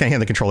 Just kind of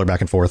hand the controller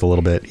back and forth a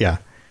little bit. Yeah.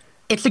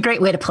 It's a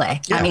great way to play.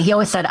 Yeah. I mean, he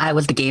always said I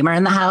was the gamer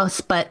in the house,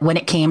 but when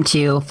it came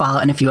to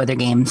Fallout and a few other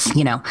games,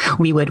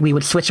 we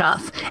would switch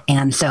off.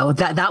 And so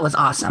that was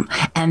awesome.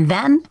 And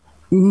then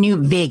New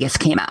Vegas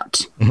came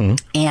out.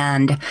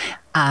 And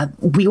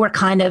we were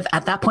kind of,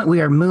 at that point, we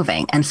were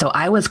moving. And so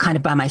I was kind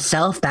of by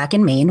myself back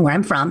in Maine, where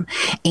I'm from.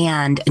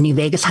 And New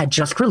Vegas had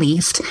just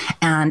released,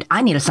 and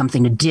I needed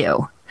something to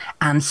do.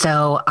 And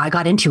so I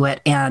got into it,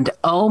 and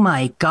oh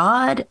my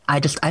God, I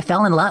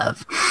fell in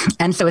love.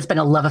 And so it's been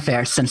a love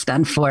affair since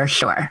then, for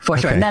sure.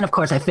 Okay. And then, of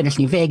course, I finished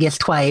New Vegas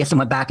twice and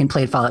went back and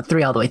played Fallout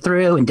 3 all the way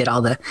through and did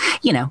all the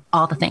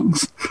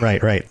things.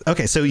 Right.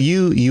 Okay. So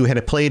you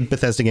had played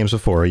Bethesda games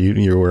before.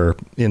 You were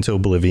into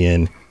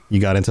Oblivion.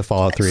 You got into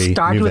Fallout 3.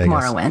 Started with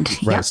Morrowind.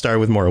 Right. Yep. Started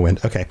with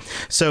Morrowind. Okay.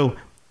 So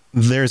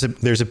there's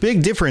a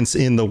big difference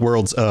in the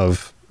worlds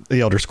of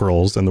the Elder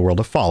Scrolls and the world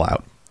of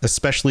Fallout.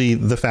 Especially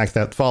the fact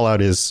that Fallout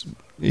is,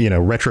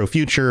 retro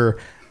future,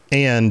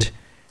 and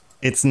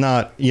it's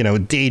not,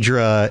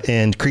 Daedra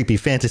and creepy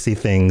fantasy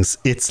things.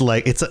 It's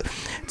like,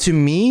 to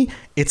me,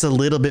 it's a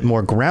little bit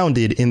more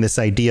grounded in this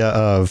idea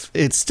of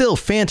it's still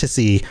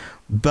fantasy,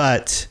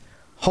 but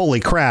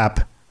holy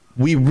crap,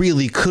 we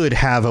really could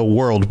have a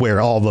world where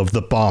all of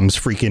the bombs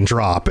freaking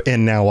drop.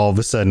 And now all of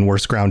a sudden we're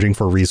scrounging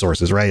for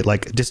resources, right?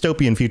 Like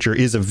dystopian future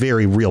is a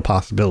very real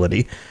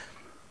possibility.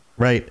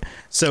 Right.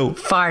 So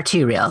far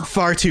too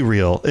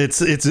real.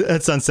 It's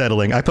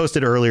unsettling. I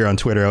posted earlier on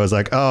Twitter. I was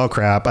like, oh,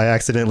 crap. I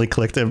accidentally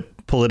clicked a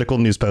political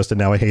news post and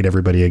now I hate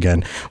everybody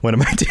again. What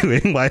am I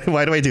doing? Why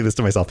do I do this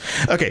to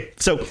myself? OK,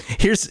 so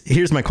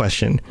here's my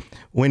question.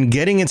 When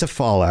getting into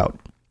Fallout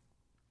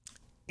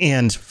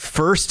and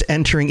first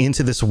entering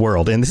into this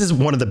world, and this is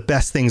one of the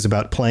best things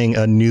about playing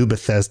a new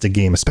Bethesda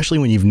game, especially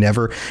when you've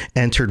never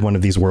entered one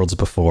of these worlds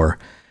before.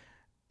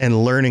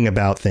 And learning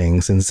about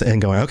things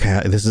and going,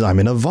 okay, I'm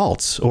in a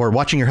vault, or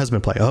watching your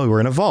husband play. Oh,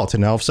 we're in a vault.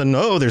 And now all of a sudden,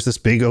 oh, there's this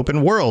big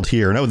open world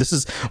here. No, this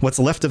is what's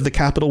left of the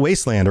Capital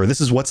Wasteland, or this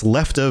is what's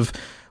left of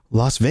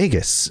Las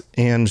Vegas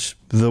and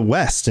the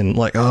West. And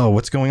like, oh,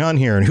 what's going on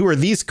here? And who are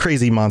these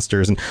crazy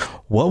monsters? And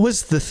what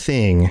was the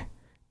thing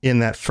in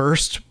that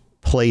first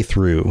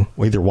playthrough,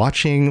 either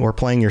watching or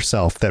playing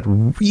yourself, that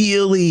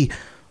really,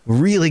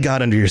 really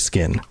got under your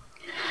skin?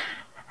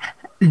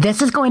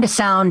 This is going to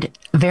sound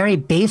very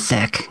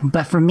basic,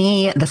 but for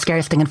me, the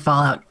scariest thing in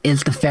Fallout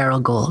is the feral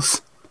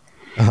ghouls.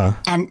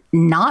 And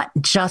not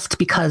just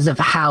because of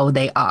how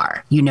they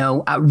are,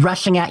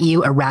 rushing at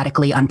you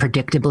erratically,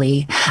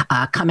 unpredictably,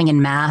 coming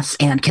in mass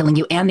and killing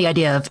you. And the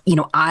idea of,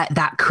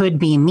 that could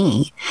be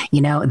me,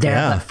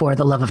 for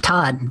the love of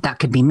Todd, that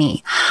could be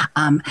me.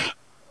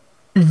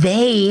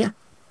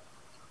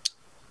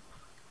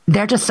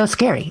 They're just so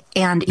scary,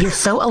 and you're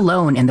so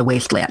alone in the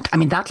wasteland. I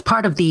mean, that's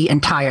part of the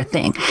entire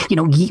thing.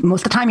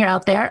 Most of the time you're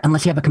out there,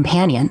 unless you have a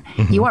companion,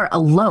 you are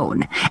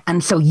alone.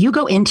 And so you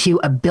go into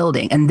a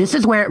building, and this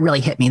is where it really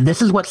hit me.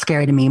 This is what's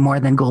scary to me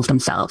more than ghouls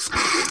themselves.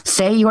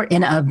 Say you're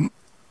in a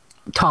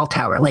tall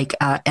tower, like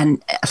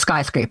and a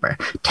skyscraper,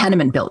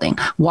 tenement building,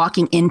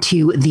 walking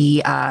into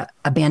the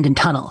abandoned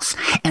tunnels,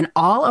 and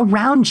all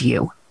around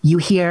you, you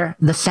hear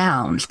the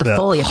sounds, the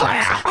foliage.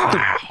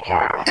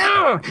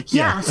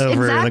 Yes,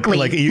 exactly.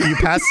 Like you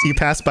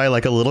pass by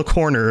like a little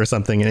corner or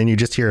something, and you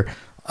just hear,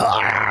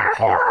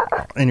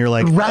 and you're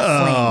like,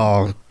 rustling.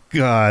 Oh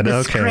God,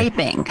 the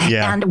scraping.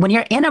 Yeah. And when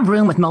you're in a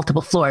room with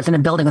multiple floors, in a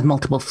building with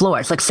multiple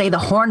floors, like say the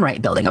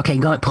Hornwright building, okay,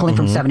 pulling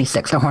from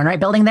 76, the Hornwright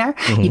building there,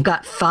 you've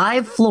got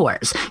 5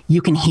 floors.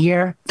 You can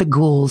hear the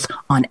ghouls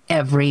on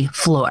every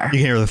floor. You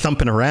hear the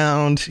thumping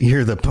around. You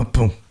hear the boom,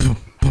 boom, boom,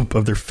 boom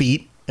of their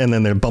feet. And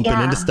then they're bumping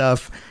into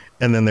stuff,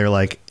 and then they're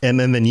like, and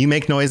then you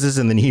make noises,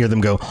 and then you hear them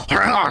go,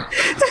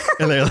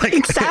 and they're like,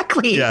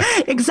 exactly.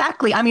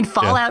 I mean,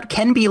 Fallout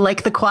can be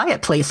like The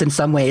Quiet Place in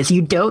some ways.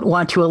 You don't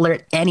want to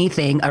alert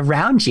anything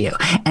around you,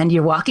 and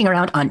you're walking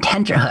around on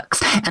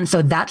tenterhooks. And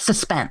so that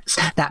suspense,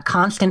 that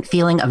constant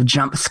feeling of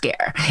jump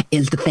scare,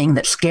 is the thing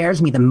that scares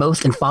me the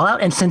most in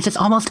Fallout. And since it's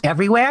almost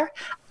everywhere,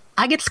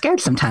 I get scared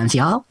sometimes,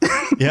 y'all.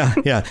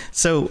 Yeah.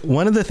 So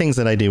one of the things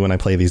that I do when I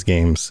play these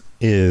games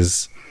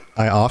is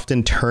I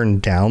often turn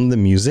down the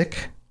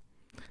music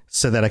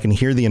so that I can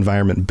hear the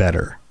environment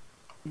better.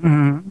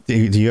 Do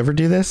you ever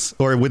do this?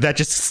 Or would that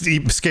just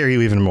scare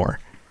you even more?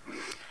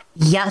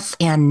 Yes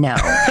and no.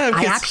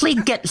 I actually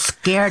get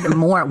scared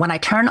more when I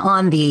turn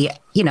on the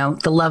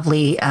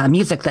lovely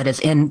music that is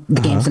in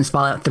the game since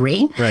Fallout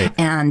 3. Right.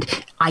 And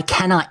I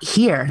cannot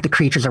hear the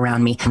creatures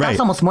around me. That's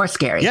almost more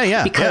scary.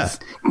 Yeah.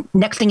 Because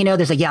next thing you know,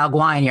 there's a Yao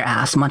Guai in your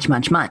ass. Munch,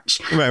 munch, munch.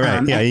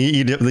 Right.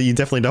 You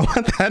definitely don't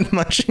want that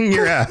much in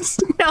your ass.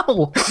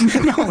 No,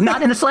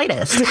 not in the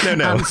slightest.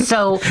 No.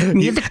 So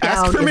music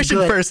down. Ask permission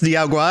first,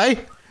 Yao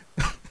Guai.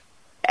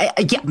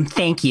 Yeah,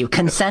 thank you.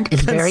 Consent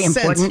is very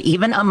important,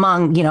 even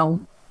among,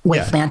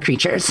 wasteland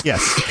creatures.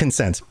 Yes,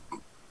 consent.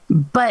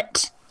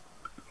 But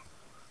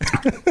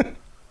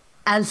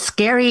as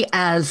scary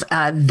as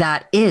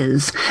that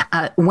is,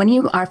 when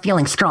you are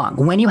feeling strong,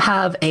 when you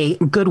have a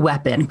good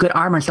weapon, good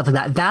armor and stuff like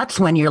that, that's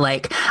when you're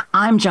like,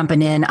 I'm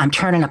jumping in, I'm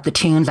turning up the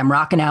tunes, I'm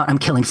rocking out, I'm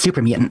killing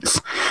super mutants.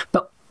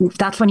 But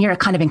that's when you're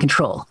kind of in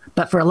control.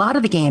 But for a lot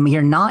of the game,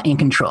 you're not in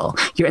control.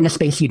 You're in a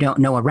space you don't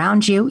know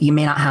around you. You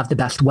may not have the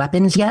best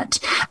weapons yet,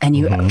 and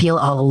you feel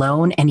all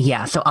alone. And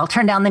so I'll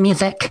turn down the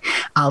music.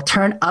 I'll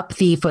turn up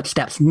the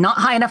footsteps, not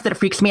high enough that it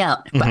freaks me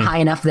out, but high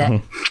enough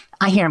that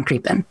I hear them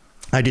creeping.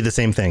 I do the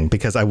same thing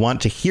because I want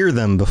to hear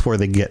them before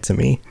they get to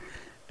me.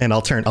 And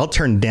I'll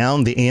turn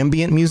down the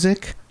ambient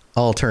music.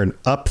 I'll turn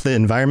up the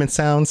environment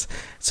sounds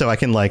so I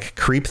can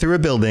creep through a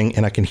building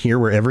and I can hear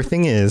where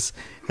everything is,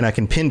 and I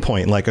can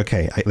pinpoint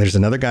okay, there's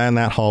another guy in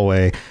that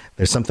hallway.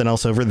 There's something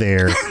else over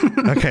there.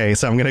 Okay,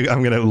 so I'm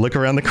gonna look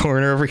around the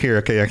corner over here.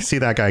 Okay, I can see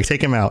that guy.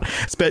 Take him out.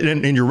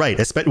 And you're right.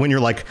 Especially when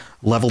you're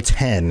level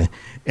 10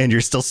 and you're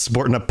still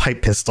sporting a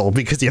pipe pistol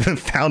because you haven't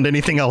found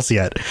anything else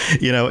yet.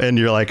 And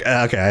you're like,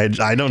 okay,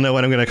 I don't know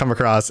what I'm gonna come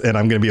across, and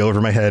I'm gonna be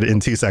over my head in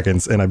 2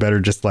 seconds, and I better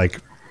just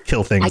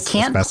kill things. I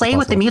can't play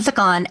with the music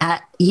on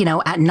at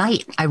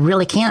night. I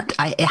really can't.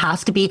 It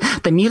has to be,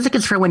 the music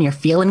is for when you're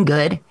feeling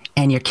good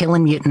and you're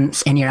killing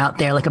mutants and you're out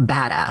there like a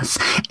badass.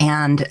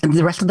 And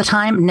the rest of the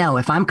time, no,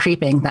 if I'm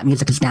creeping, that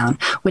music is down.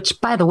 Which,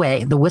 by the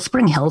way, the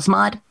Whispering Hills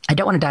mod, I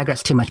don't want to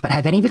digress too much, but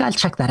have any of you guys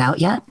checked that out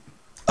yet?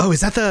 Oh,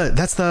 is that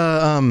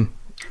the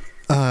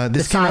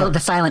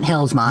Silent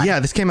Hills mod?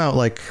 Yeah, this came out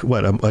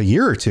a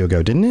year or two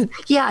ago, didn't it?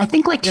 Yeah, I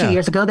think 2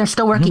 years ago. They're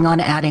still working on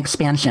adding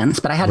expansions,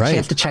 but I had a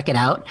chance to check it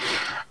out.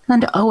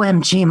 And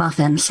OMG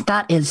muffins,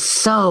 that is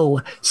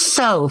so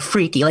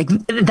freaky.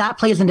 That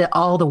plays into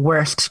all the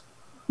worst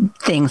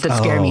things that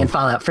scare me in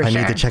Fallout for sure. I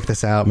need to check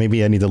this out.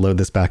 Maybe I need to load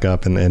this back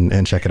up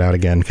and check it out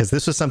again, because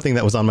this was something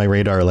that was on my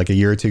radar a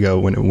year or two ago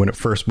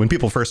when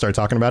people first started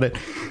talking about it,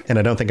 and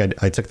I don't think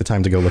I took the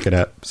time to go look it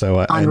up.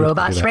 So on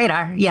Robots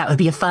Radar, it would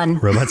be a fun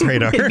Robots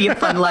Radar. It'd be a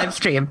fun live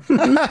stream.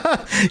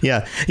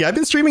 yeah. I've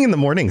been streaming in the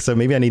morning, so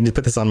maybe I need to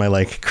put this on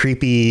my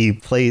creepy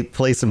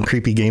play some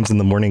creepy games in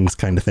the mornings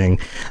kind of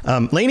thing.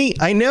 Lainey,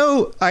 I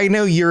know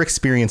your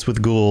experience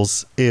with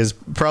ghouls is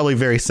probably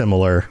very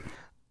similar.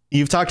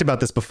 You've talked about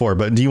this before,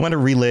 but do you want to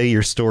relay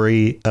your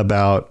story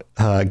about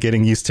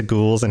getting used to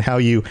ghouls and how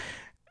you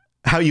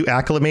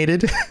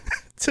acclimated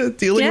to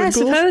dealing with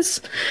ghouls? Yeah, I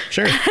suppose.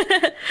 Sure.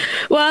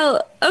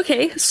 Well,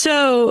 okay.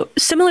 So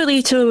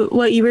similarly to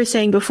what you were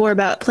saying before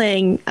about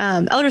playing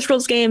Elder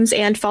Scrolls games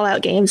and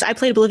Fallout games, I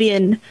played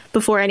Oblivion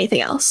before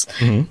anything else.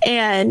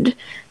 And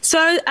so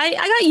I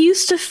got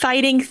used to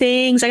fighting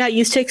things. I got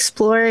used to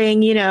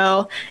exploring,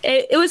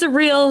 it was a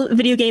real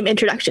video game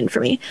introduction for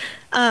me.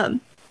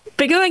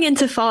 But going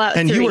into Fallout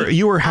 3,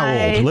 you were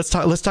how old? Let's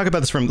talk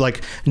about this from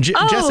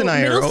Jess and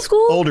I are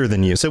older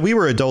than you, so we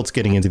were adults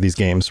getting into these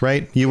games,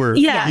 right? You were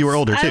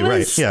older too,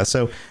 right? Yeah.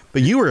 So,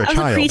 but you were a child.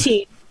 I was a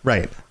preteen.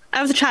 Right.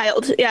 I was a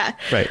child. Yeah.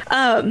 Right.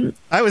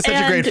 I was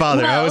such a great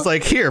father. I was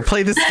like, here,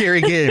 play this scary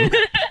game.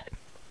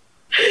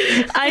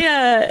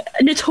 I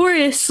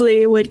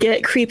notoriously would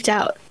get creeped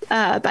out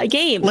by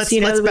games.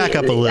 Let's back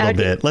up a little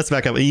bit. Let's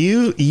back up. I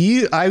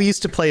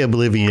used to play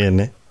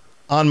Oblivion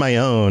on my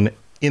own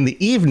in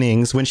the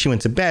evenings when she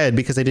went to bed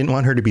because I didn't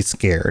want her to be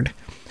scared.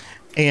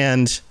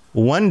 And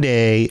one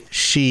day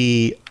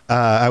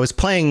I was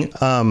playing,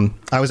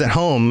 I was at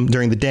home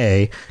during the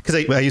day because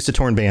I used to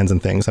torn bands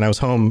and things, and I was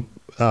home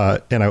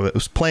and I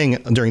was playing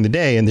during the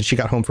day, and then she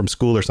got home from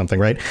school or something,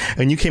 right?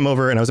 And you came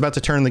over and I was about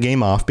to turn the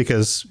game off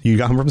because you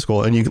got home from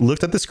school, and you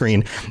looked at the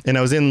screen, and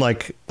I was in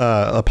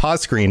a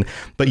pause screen,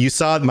 but you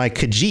saw my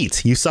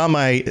Khajiit. You saw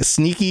my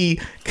sneaky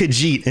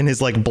Khajiit in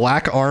his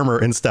black armor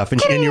and stuff.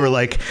 And you were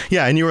like,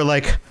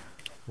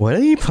 what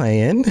are you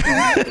playing?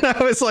 And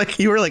I was like,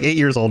 you were 8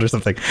 years old or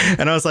something.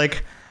 And I was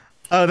like,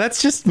 oh,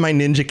 that's just my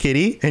ninja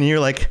kitty. And you're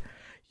like,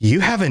 you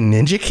have a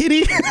ninja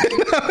kitty?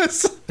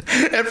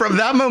 And from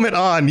that moment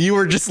on, you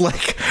were just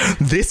like,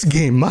 this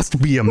game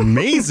must be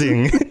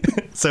amazing.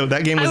 So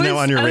that game was now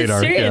on your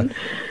radar.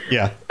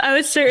 Yeah. I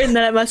was certain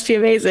that it must be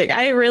amazing.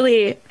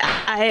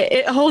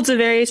 It holds a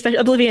very special,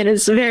 Oblivion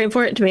is very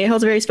important to me. It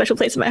holds a very special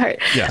place in my heart.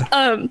 Yeah.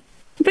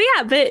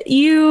 But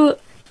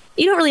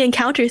you don't really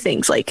encounter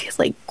things like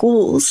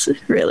ghouls,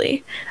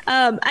 really.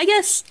 I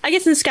guess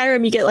in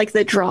Skyrim you get like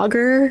the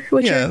Draugr,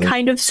 which are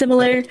kind of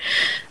similar,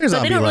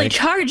 but they don't really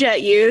charge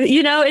at you.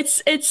 You know,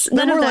 it's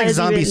none of that like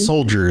zombie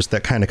soldiers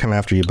that kind of come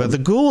after you. But the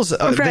ghouls,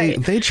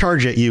 they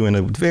charge at you in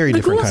a very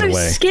different kind of way. The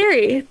ghouls are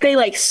scary. They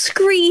like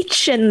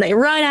screech and they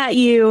run at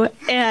you,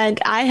 and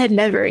I had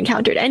never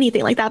encountered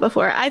anything like that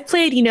before. I've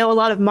played, a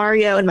lot of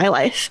Mario in my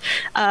life.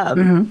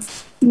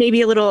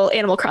 Maybe a little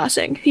Animal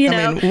Crossing,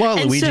 I mean,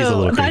 Luigi's a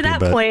little creepy, by that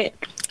point,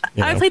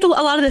 I played a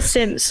lot of The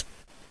Sims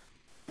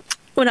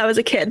when I was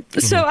a kid,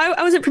 so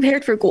I wasn't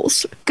prepared for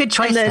ghouls. Good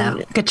choice,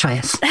 though. Good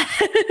choice.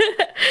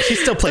 She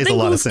still plays a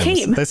lot of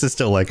Sims. This is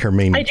still like her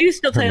main. I do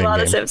still play a lot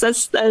of Sims.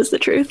 That is the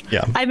truth.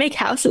 Yeah, I make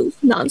houses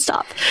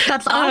nonstop.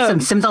 That's awesome.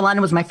 Sims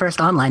Online was my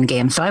first online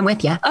game, so I'm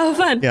with you. Oh,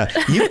 fun. Yeah,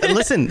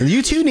 listen.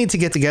 You two need to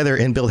get together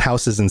and build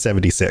houses in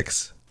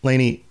 76.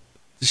 Lainey,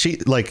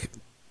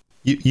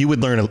 You would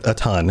learn a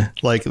ton.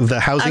 Like the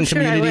housing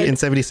community in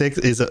 76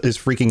 is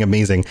freaking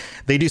amazing.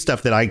 They do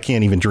stuff that I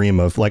can't even dream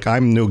of. Like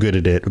I'm no good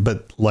at it,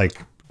 but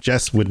like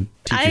Jess would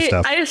teach you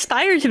stuff. I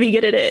aspire to be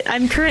good at it.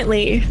 I'm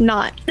currently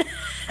not.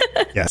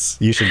 Yes,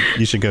 you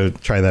should go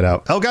try that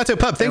out. Elgato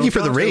Pub, thank you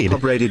for the raid.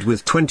 Pub raided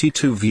with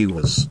 22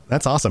 viewers.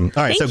 That's awesome.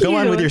 All right, so go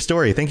on with your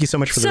story. Thank you so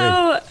much for the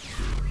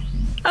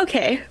raid.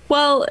 Okay,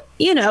 well,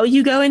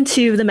 you go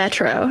into the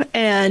metro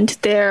and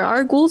there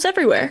are ghouls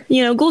everywhere.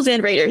 Ghouls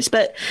and raiders,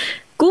 but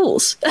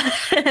ghouls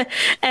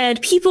and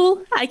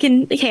people I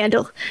can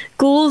handle.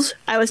 Ghouls,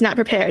 I was not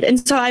prepared,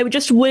 and so I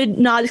would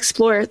not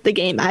explore the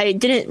game. I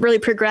didn't really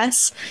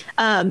progress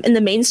in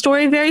the main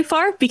story very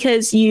far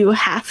because you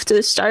have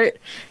to start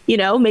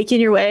making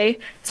your way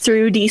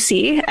through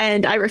DC,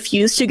 and I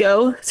refused to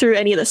go through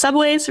any of the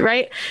subways,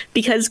 right,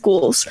 because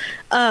ghouls.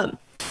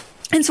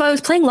 And so I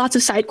was playing lots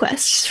of side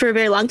quests for a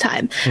very long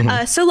time,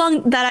 so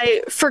long that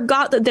I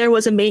forgot that there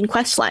was a main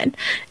quest line,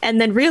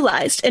 and then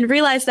realized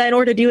that in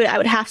order to do it, I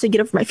would have to get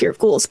over my fear of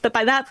ghouls. But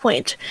by that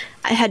point,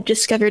 I had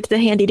discovered the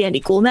handy dandy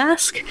ghoul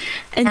mask.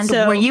 And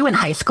so, were you in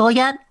high school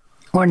yet,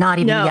 or not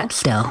even yet?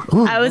 Still,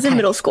 Ooh, I was in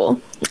middle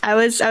school. I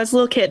was a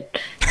little kid,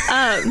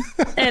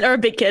 or a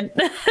big kid,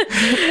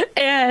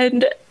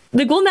 and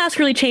the ghoul mask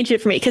really changed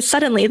it for me because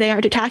suddenly they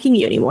aren't attacking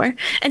you anymore.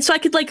 And so I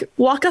could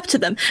walk up to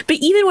them. But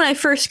even when I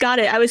first got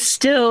it, I was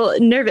still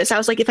nervous. I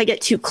was like, if I get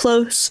too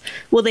close,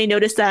 will they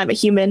notice that I'm a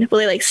human? Will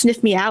they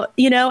sniff me out?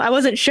 I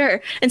wasn't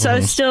sure. And so I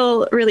was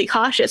still really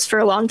cautious for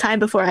a long time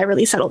before I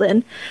really settled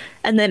in.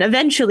 And then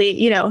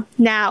eventually,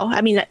 now,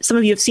 I mean, some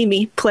of you have seen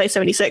me play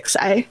 76.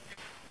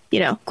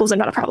 Ghouls are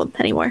not a problem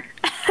anymore.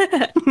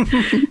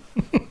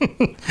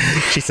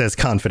 She says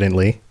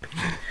confidently.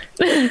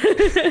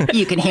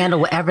 You can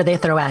handle whatever they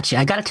throw at you.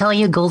 I got to tell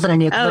you, ghouls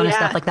and nuke and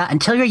stuff like that,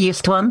 until you're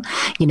used to them,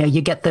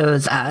 you get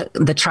those,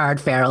 the charred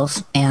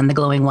ferals and the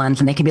glowing ones,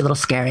 and they can be a little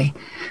scary.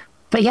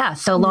 But yeah,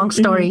 so long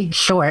story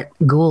short,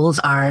 ghouls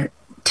are,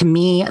 to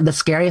me, the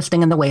scariest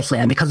thing in the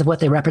wasteland because of what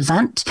they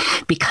represent,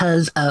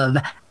 because of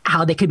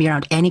how they could be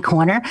around any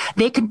corner.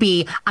 They could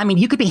be,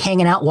 you could be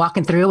hanging out,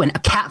 walking through, and a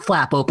cat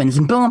flap opens,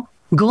 and boom,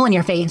 ghoul in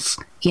your face,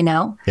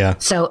 Yeah.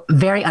 So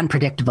very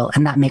unpredictable,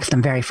 and that makes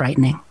them very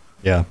frightening.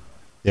 Yeah.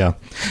 Yeah.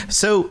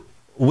 So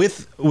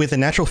with a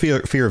natural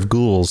fear of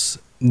ghouls,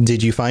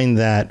 did you find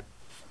that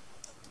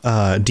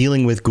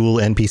dealing with ghoul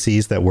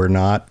NPCs that were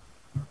not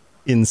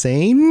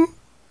insane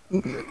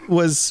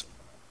was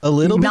a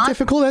little bit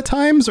difficult at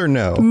times, or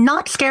no?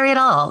 Not scary at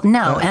all.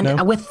 No.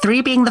 And with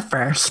 3 being the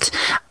first,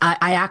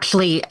 I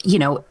actually,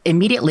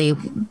 immediately,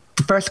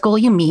 the first ghoul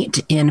you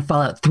meet in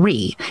Fallout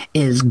 3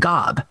 is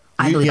Gob.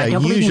 I believe. I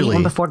don't believe you meet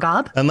one before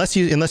Gob. Unless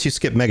you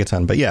skip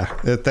Megaton, but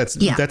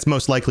that's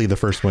most likely the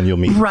first one you'll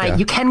meet. Right, yeah.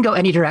 You can go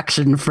any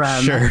direction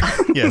from. Sure.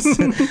 Yes.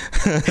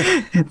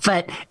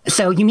 But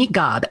so you meet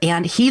Gob,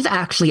 and he's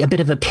actually a bit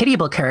of a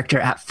pitiable character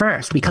at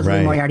first because of the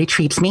way Moriarty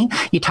treats me.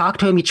 You talk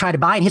to him, you try to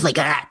buy, and he's like,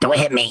 don't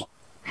hit me.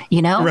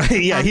 Right?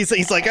 Yeah,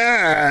 he's like,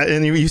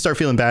 and you start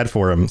feeling bad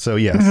for him. So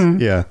yes,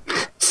 yeah.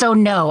 So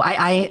no,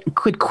 I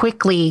could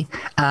quickly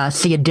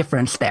see a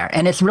difference there,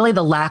 and it's really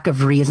the lack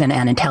of reason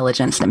and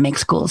intelligence that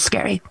makes ghouls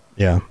scary.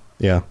 Yeah,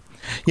 yeah.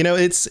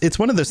 It's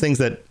one of those things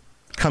that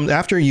comes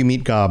after you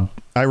meet Gob.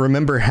 I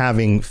remember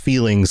having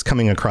feelings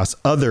coming across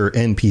other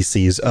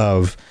NPCs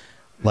of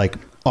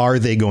are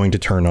they going to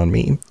turn on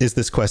me? Is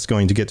this quest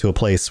going to get to a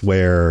place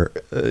where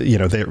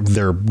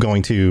they're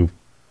going to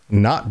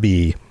not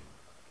be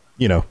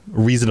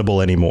reasonable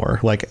anymore?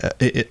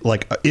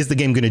 Is the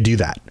game going to do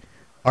that?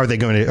 Are they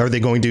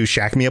going to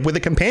shack me up with a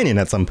companion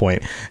at some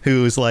point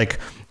who's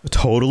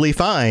totally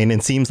fine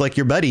and seems like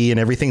your buddy and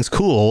everything's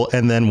cool,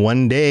 and then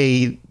one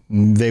day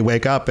they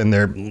wake up and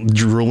they're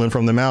drooling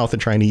from the mouth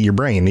and trying to eat your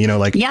brain,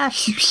 Yeah,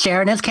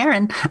 Sharon is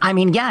Karen.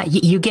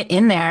 You get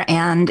in there,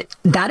 and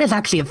that is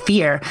actually a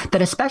fear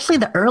that especially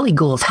the early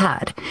ghouls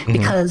had,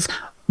 because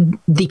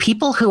the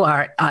people who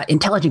are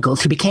intelligent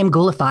ghouls who became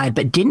ghoulified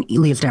but didn't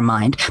lose their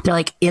mind, they're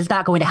like, is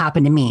that going to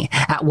happen to me?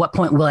 At what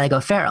point will I go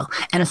feral?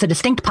 And it's a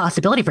distinct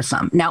possibility for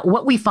some. Now,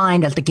 what we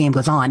find as the game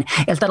goes on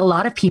is that a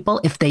lot of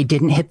people, if they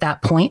didn't hit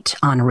that point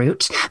en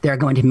route, they're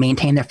going to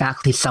maintain their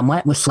faculties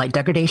somewhat with slight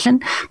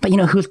degradation. But,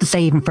 who's to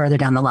say even further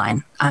down the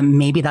line?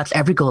 Maybe that's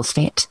every ghoul's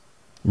fate.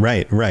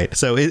 Right.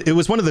 So it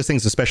was one of those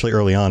things, especially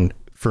early on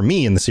for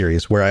me in the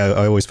series, where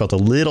I always felt a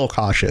little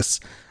cautious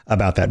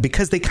about that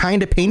because they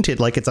kind of paint it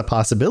like it's a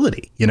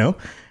possibility.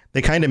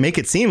 They kind of make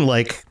it seem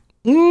like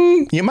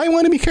you might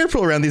want to be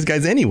careful around these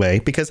guys anyway,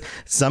 because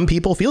some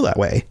people feel that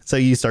way. So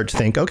you start to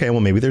think, OK,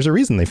 well, maybe there's a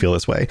reason they feel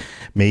this way.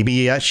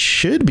 Maybe I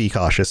should be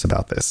cautious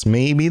about this.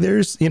 Maybe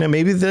there's,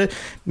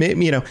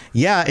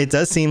 yeah, it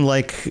does seem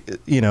like,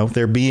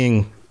 they're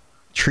being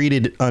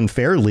treated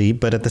unfairly.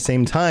 But at the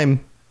same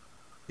time,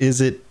 is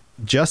it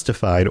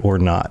justified or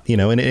not?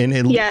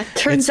 And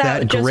turns out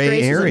that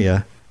gray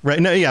area. Right.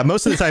 No, yeah.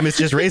 Most of the time it's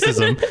just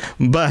racism.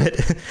 But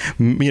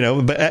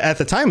at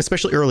the time,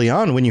 especially early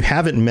on, when you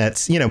haven't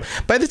met,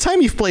 by the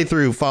time you've played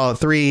through Fallout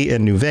 3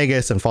 and New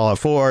Vegas and Fallout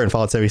 4 and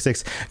Fallout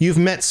 76, you've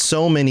met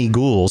so many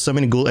ghoul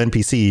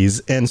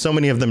NPCs, and so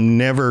many of them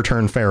never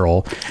turn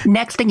feral.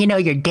 Next thing you know,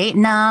 you're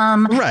dating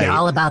them. Right. You're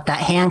all about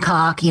that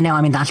Hancock.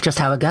 That's just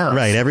how it goes.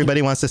 Right.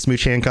 Everybody wants to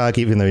smooch Hancock,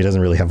 even though he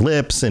doesn't really have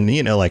lips. And,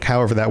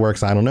 however that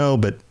works, I don't know.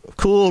 But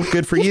cool.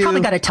 Good for you. He's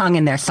probably got a tongue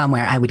in there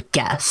somewhere, I would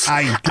guess.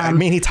 I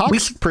mean, he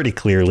talks pretty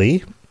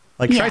clearly.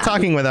 Try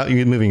talking without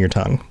you moving your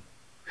tongue.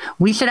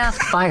 We should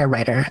ask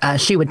Firewriter.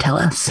 She would tell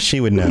us.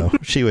 She would know.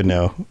 She would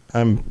know.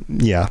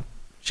 Yeah.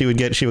 She would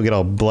get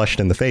all blushed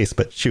in the face,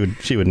 but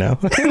she would know.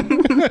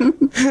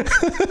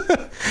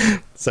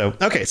 So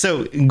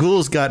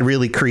ghouls got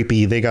really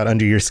creepy. They got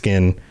under your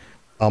skin,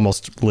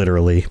 almost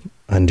literally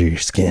under your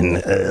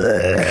skin.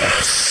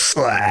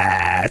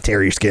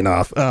 Tear your skin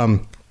off.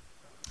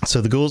 So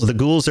the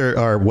ghouls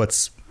are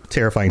what's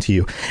terrifying to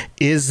you.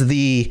 Is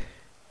the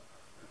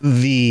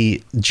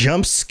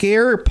jump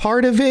scare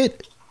part of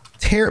it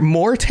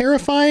more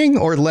terrifying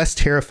or less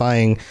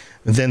terrifying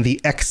than the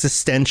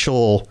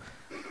existential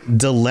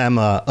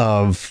dilemma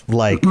of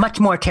much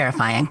more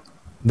terrifying?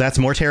 That's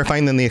more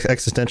terrifying than the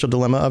existential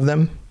dilemma of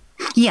them?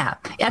 Yeah.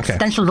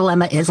 Existential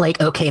dilemma is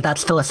okay,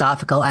 that's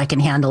philosophical. I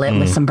can handle it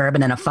with some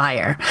bourbon and a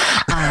fire.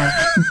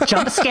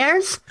 Jump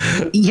scares?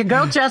 Your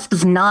girl just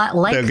does not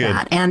like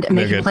that. And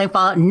making you play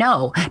Fallout?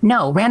 No.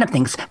 Random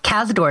things.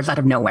 Cazadors out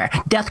of nowhere.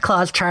 Death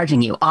Claws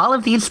charging you. All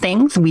of these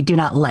things we do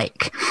not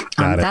like.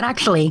 That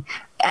actually...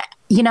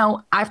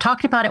 I've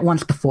talked about it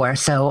once before,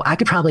 so I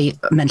could probably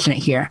mention it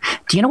here.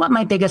 Do you know what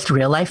my biggest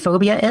real life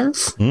phobia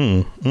is?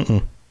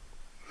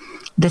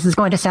 This is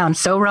going to sound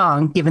so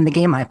wrong given the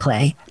game I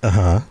play.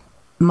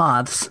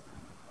 Moths.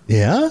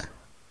 Yeah?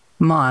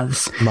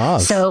 Moths.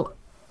 So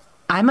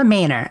I'm a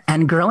Mainer,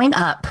 and growing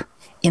up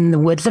in the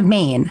woods of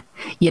Maine,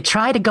 you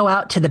try to go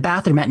out to the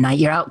bathroom at night.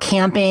 You're out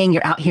camping,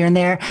 you're out here and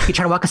there. You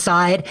try to walk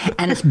aside,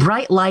 and it's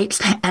bright lights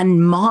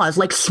and moths,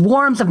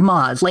 swarms of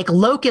moths,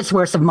 locusts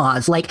worth of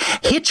moths.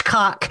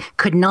 Hitchcock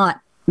could not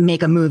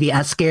make a movie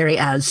as scary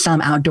as some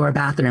outdoor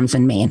bathrooms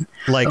in Maine.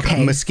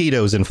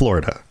 Mosquitoes in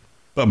Florida,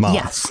 but moths.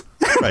 Yes.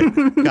 Right.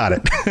 Got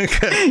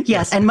it.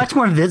 Yes, and much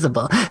more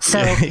visible.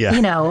 So,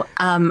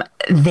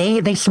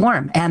 they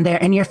swarm, and they're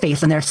in your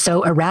face, and they're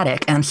so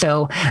erratic. And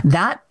so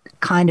that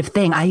kind of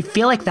thing, I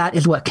feel like that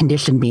is what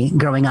conditioned me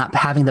growing up,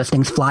 having those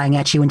things flying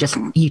at you, and just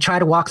you try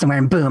to walk somewhere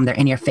and boom, they're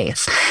in your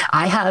face.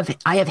 I have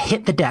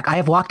hit the deck. I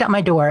have walked out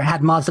my door,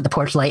 had moths at the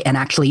porch light, and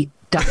actually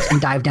ducked and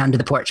dived down to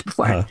the porch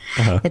before.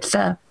 It's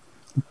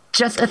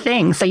just a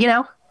thing. So,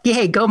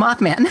 hey, go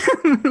Mothman.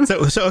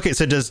 So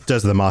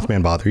does the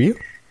Mothman bother you?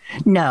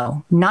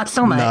 No, not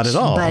so much. Not at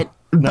all. But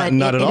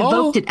not it at all?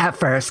 evoked it at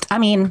first. I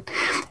mean,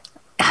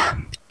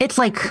 it's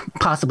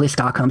possibly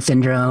Stockholm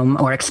syndrome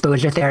or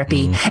exposure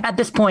therapy. At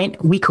this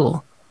point, we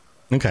cool.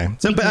 Okay.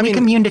 So, we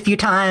communed a few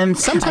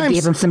times. Sometimes I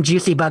gave him some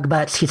juicy bug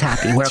butts. He's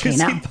happy. We're okay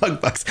now. Juicy bug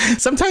butts.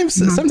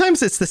 Sometimes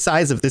it's the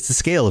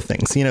scale of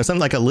things. Something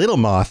like a little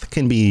moth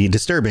can be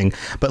disturbing,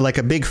 but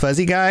a big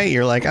fuzzy guy,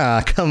 you're like,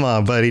 come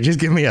on, buddy, just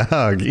give me a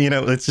hug.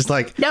 It's just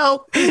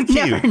no,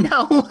 cute.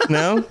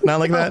 No, not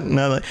like that.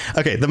 No.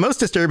 Okay. The most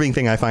disturbing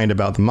thing I find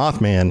about the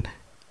Mothman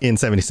in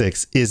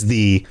 76 is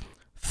the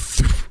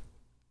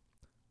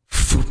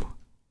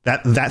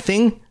that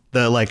thing,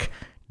 the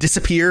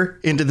disappear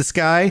into the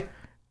sky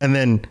and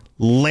then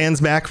lands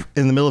back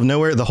in the middle of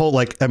nowhere. The whole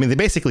they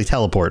basically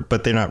teleport,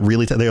 but they're not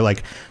really. They're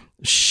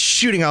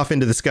shooting off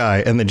into the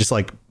sky and then just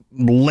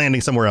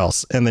landing somewhere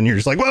else. And then you're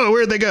just whoa,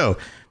 where'd they go?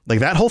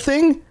 That whole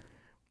thing.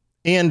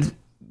 And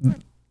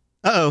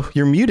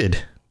you're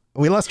muted.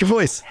 We lost your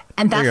voice.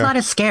 And that's not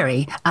as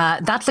scary.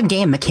 That's a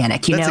game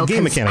mechanic. That's a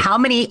game mechanic. How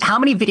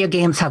many video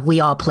games have we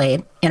all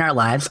played in our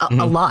lives?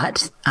 A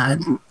lot.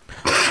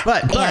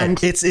 But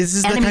this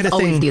is the kind of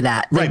thing. Do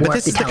that. Right. But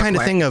this is the kind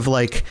of thing of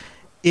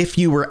if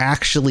you were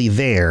actually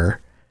there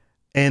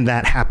and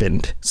that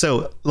happened.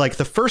 So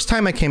the first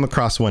time I came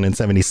across one in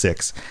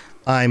 76,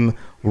 I'm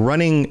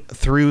running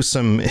through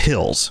some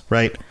hills,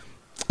 right?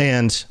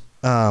 And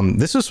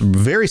this was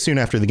very soon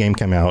after the game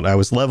came out. I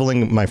was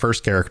leveling my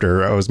first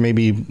character. I was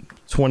maybe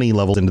 20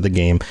 levels into the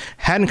game.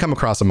 Hadn't come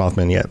across a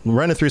Mothman yet.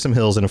 Running through some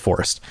hills in a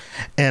forest.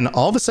 And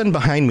all of a sudden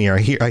behind me,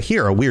 I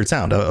hear a weird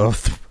sound,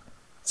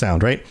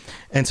 sound, right?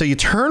 And so you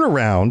turn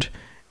around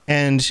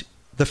and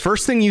the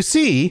first thing you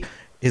see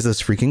is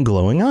those freaking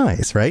glowing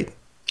eyes, right?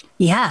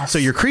 Yeah. So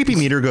your creepy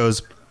meter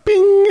goes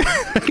bing.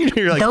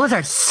 You're like, those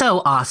are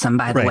so awesome,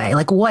 by the way.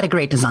 Like, what a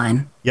great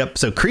design. Yep.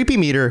 So creepy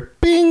meter,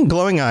 bing,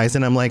 glowing eyes.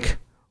 And I'm like,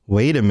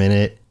 wait a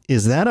minute.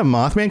 Is that a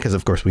Mothman? Because,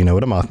 of course, we know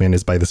what a Mothman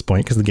is by this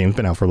point because the game's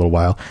been out for a little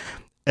while.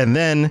 And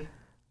then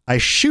I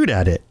shoot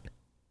at it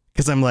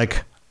because I'm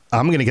like,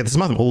 I'm going to get this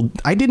Mothman. Well,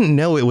 I didn't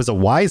know it was a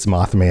Wise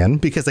Mothman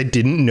because I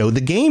didn't know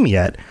the game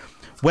yet.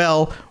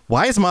 Well,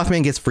 Wise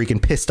Mothman gets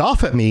freaking pissed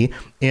off at me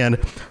and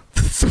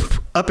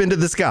up into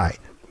the sky.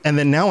 And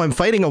then now I'm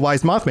fighting a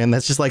Wise Mothman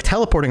that's just like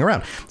teleporting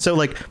around. So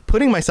like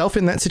putting myself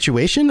in that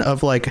situation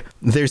of like,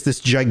 there's this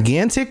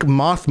gigantic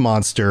moth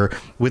monster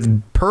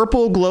with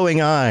purple glowing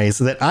eyes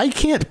that I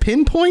can't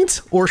pinpoint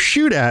or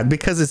shoot at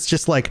because it's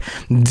just like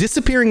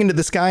disappearing into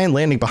the sky and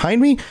landing behind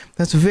me.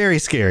 That's very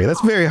scary.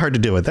 That's very hard to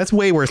do it. That's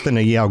way worse than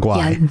a Yao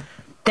Guai. Yeah.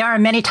 There are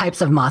many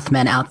types of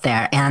Mothman out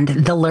there, and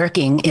the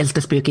lurking is the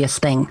spookiest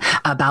thing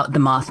about the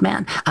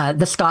Mothman.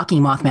 The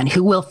stalking Mothman,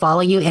 who will follow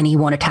you and he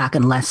won't attack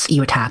unless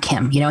you attack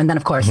him. You know, and then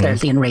of course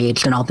there's the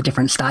enraged and all the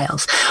different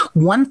styles.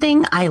 One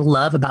thing I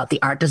love about the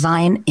art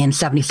design in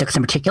 76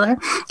 in particular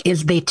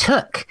is they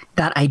took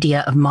that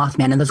idea of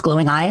Mothman and those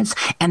glowing eyes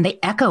and they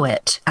echo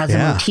it as a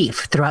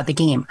motif throughout the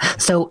game.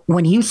 So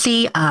when you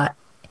see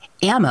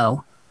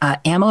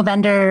ammo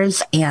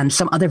vendors and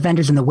some other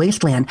vendors in the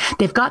wasteland,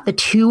 they've got the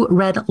two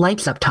red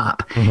lights up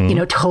top, you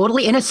know,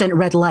 totally innocent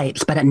red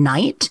lights. But at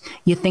night,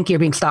 you think you're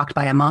being stalked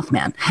by a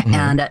Mothman.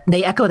 And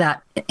they echo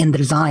that in the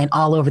design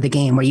all over the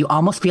game where you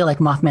almost feel like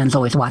Mothman's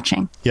always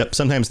watching. Yep.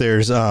 Sometimes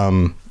there's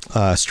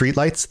street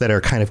lights that are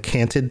kind of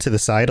canted to the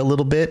side a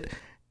little bit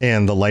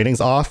and the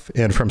lighting's off.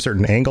 And from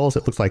certain angles,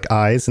 it looks like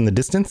eyes in the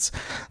distance.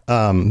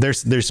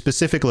 There's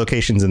specific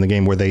locations in the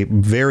game where they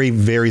very,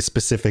 very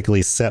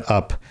specifically set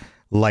up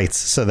lights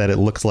so that it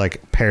looks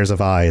like pairs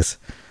of eyes.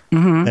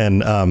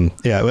 And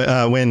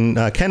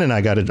when Ken and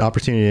I got an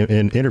opportunity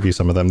to interview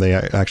some of them, they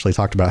actually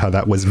talked about how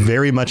that was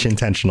very much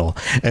intentional.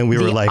 And we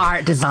were like,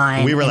 art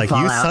design. We were like,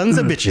 you sons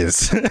of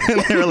bitches.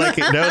 And they were like,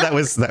 no,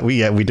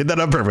 we did that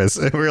on purpose.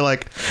 And we were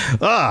like,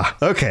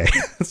 okay.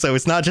 So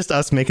it's not just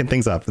us making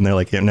things up. And they're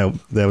like, yeah, no,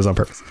 that was on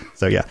purpose.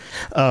 So yeah.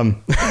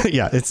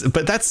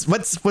 But that's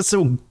what's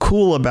so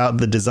cool about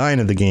the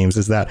design of the games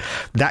is that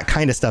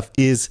kind of stuff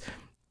is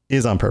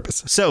on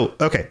purpose. So,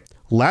 okay.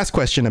 Last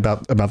question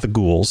about the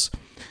ghouls.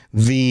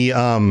 It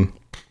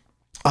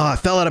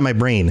fell out of my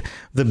brain.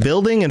 The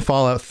building in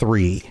Fallout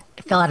 3.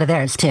 It fell out of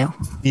theirs too.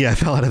 Yeah, it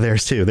fell out of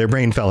theirs too. Their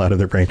brain fell out of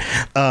their brain.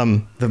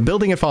 The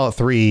building in Fallout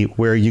 3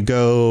 where you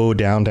go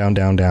down,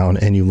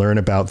 and you learn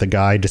about the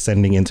guy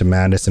descending into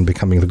madness and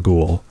becoming the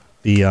ghoul.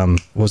 What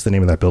was the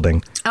name of that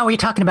building? Oh, are you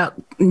talking about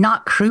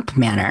not Croup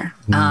Manor?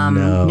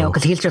 No,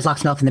 because he's just locked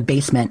himself in the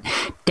basement.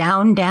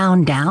 Down.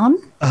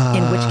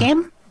 In which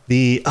game?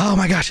 Oh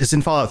my gosh, it's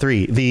in Fallout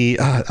 3.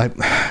 I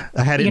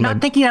had it. You're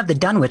not thinking of the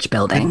Dunwich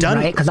building,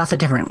 right? Because that's a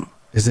different.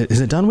 Is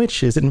it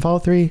Dunwich? Is it in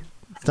Fallout 3?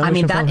 I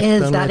mean, that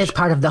is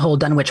part of the whole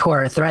Dunwich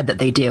horror thread that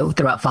they do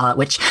throughout Fallout,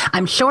 which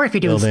I'm sure if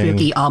you're doing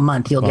spooky all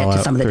month, you'll get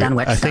to some of the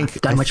Dunwich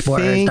stuff. Dunwich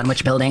Borders,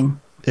 Dunwich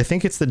building. I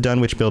think it's the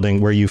Dunwich building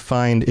where you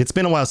find, it's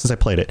been a while since I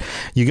played it.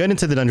 You get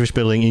into the Dunwich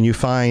building and you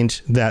find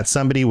that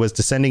somebody was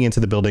descending into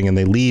the building and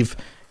they leave.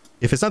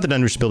 If it's not the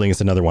Dunwich building, it's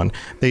another one.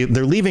 They're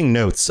leaving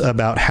notes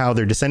about how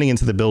they're descending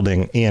into the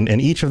building. And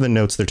each of the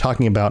notes, they're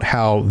talking about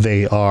how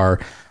they are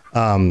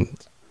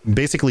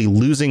basically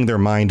losing their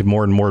mind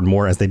more and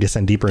more as they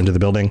descend deeper into the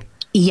building.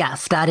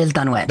 Yes, that is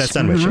Dunwich. That's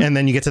Dunwich. And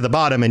then you get to the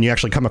bottom and you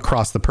actually come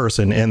across the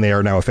person and they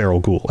are now a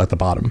feral ghoul at the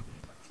bottom.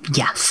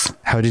 Yes.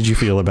 How did you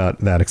feel about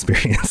that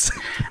experience?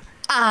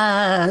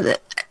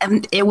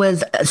 It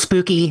was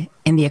spooky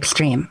in the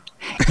extreme.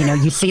 You know,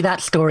 you see that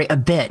story a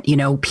bit, you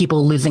know,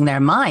 people losing their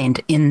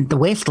mind in the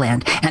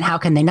wasteland. And how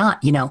can they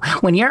not? You know,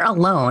 when you're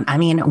alone, I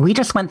mean, we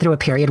just went through a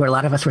period where a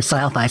lot of us were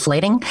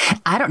self-isolating.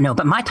 I don't know,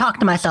 but my talk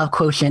to myself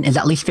quotient is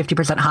at least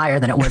 50% higher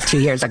than it was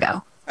 2 years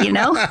ago. You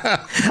know,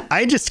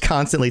 I just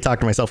constantly talk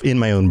to myself in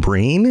my own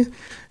brain.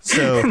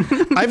 So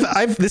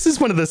this is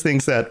one of those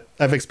things that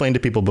I've explained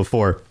to people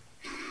before.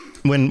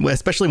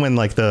 Especially when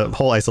like the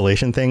whole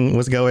isolation thing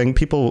was going,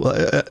 people,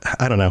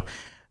 I don't know.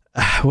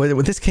 When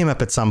this came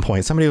up at some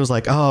point, somebody was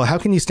like, oh, how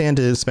can you stand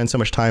to spend so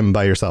much time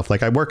by yourself?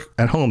 Like I work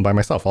at home by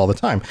myself all the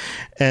time.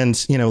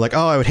 And, you know, like,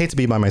 oh, I would hate to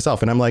be by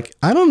myself. And I'm like,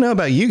 I don't know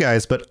about you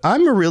guys, but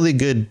I'm a really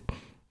good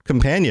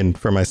companion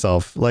for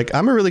myself. Like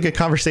I'm a really good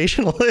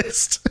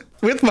conversationalist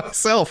with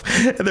myself.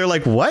 And they're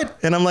like, what?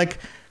 And I'm like,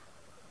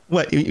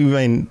 what? You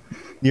mean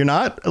you're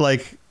not?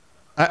 Like,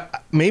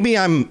 maybe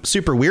I'm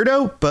super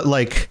weirdo, but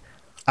like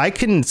I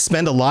can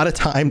spend a lot of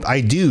time.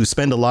 I do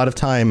spend a lot of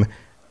time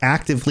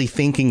actively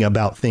thinking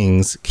about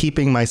things,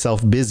 keeping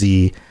myself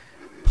busy,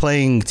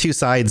 playing two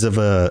sides of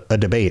a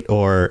debate,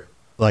 or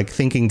like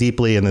thinking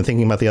deeply and then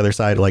thinking about the other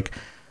side. Like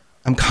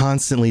I'm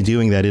constantly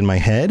doing that in my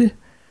head.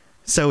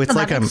 So it's Well,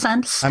 like that I'm makes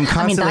sense.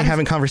 constantly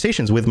having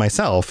conversations with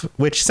myself,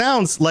 which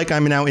sounds like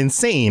I'm now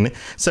insane.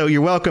 So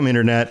you're welcome,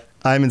 internet.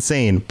 I'm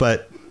insane.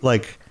 But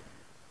like,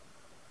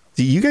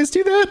 do you guys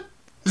do that?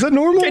 Is that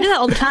normal? I do that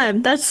all the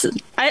time.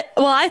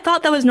 I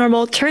thought that was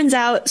normal. Turns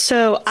out,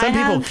 so some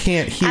people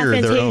can't hear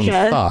their own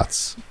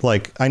thoughts.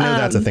 Like, I know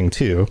that's a thing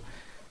too.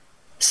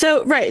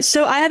 So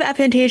I have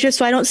aphantasia,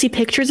 so I don't see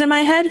pictures in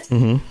my head.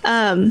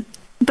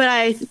 But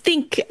I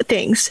think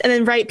things. And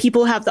then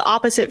people have the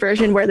opposite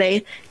version where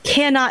they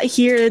cannot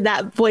hear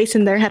that voice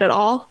in their head at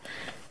all,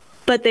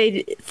 but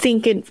they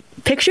think in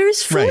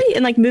pictures fully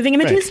and like moving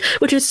images,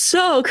 which is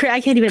so crazy.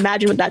 I can't even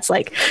imagine what that's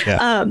like.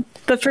 Yeah.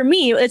 But for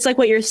me, it's like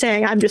what you're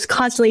saying. I'm just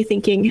constantly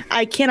thinking.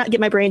 I cannot get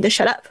my brain to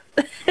shut up.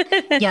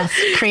 Yes,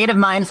 creative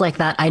minds like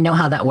that. I know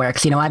how that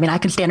works. I mean, I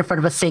can stand in front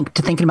of a sink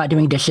to thinking about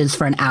doing dishes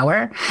for an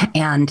hour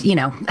and,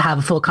 have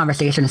a full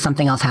conversation if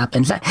something else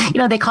happens.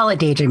 They call it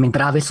daydreaming,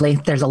 but obviously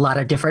there's a lot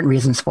of different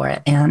reasons for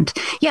it. And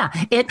yeah,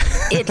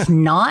 it's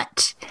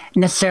not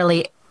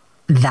necessarily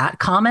that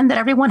common that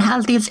everyone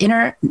has these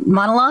inner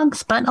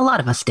monologues, but a lot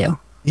of us do.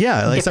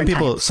 Yeah, like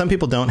some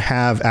people don't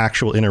have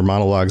actual inner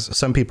monologues.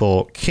 Some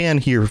people can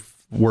hear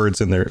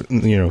words in their,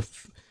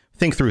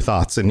 think through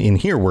thoughts and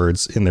hear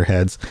words in their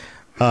heads.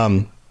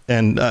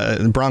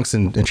 And Bronx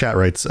in chat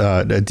writes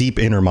a deep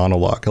inner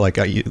monologue. Like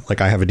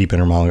I have a deep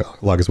inner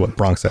monologue is what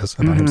Bronx says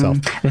about himself.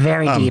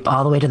 Very deep,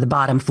 all the way to the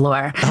bottom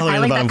floor. I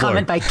like that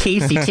comment by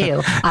Casey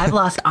too. I've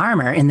lost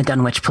armor in the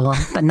Dunwich pool,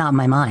 but not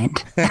my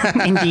mind.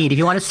 Indeed, if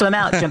you want to swim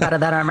out, jump out of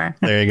that armor.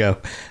 There you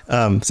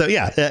go. So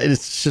yeah,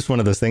 it's just one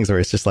of those things where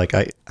it's just like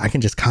I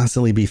can just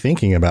constantly be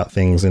thinking about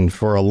things and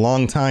for a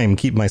long time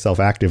keep myself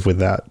active with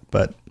that.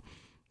 But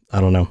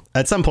I don't know.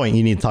 At some point,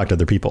 you need to talk to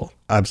other people.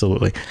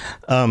 Absolutely.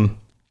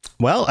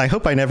 Well, I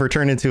hope I never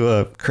turn into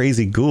a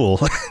crazy ghoul.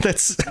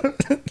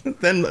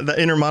 Then the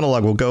inner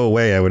monologue will go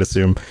away, I would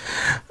assume.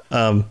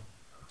 Man,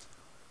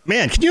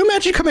 can you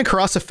imagine coming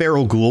across a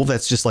feral ghoul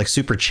that's just like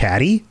super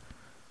chatty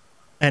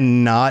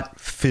and not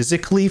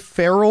physically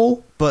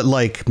feral, but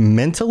like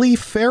mentally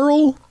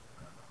feral?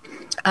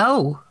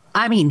 Oh,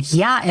 I mean,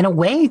 yeah, in a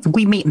way,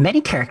 we meet many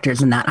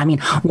characters in that. I mean,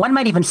 one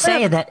might even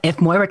say that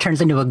if Moira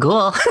turns into a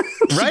ghoul,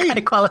 she kind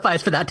of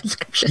qualifies for that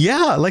description.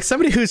 Yeah, like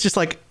somebody who's just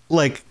like,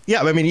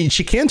 yeah, I mean,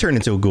 she can turn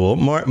into a ghoul.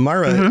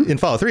 Mara in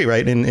Fallout 3,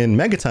 right? In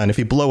Megaton, if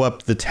you blow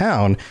up the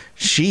town,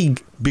 she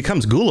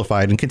becomes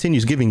ghoulified and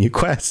continues giving you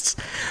quests.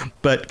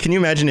 But can you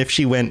imagine if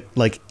she went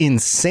like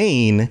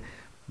insane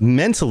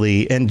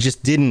mentally and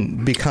just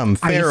didn't become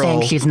feral? Are you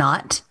saying she's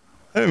not?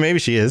 Maybe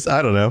she is.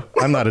 I don't know.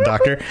 I'm not a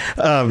doctor.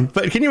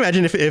 But can you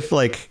imagine if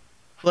like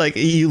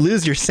you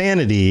lose your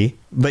sanity,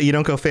 but you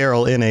don't go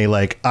feral in a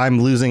like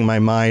I'm losing my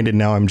mind and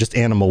now I'm just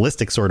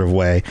animalistic sort of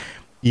way.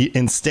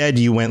 Instead,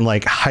 you went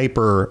like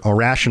hyper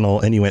irrational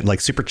and you went like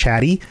super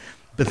chatty,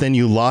 but then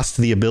you lost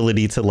the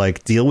ability to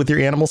like deal with your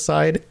animal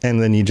side. And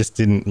then you just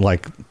didn't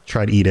like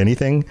try to eat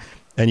anything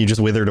and you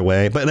just withered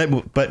away. But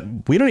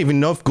we don't even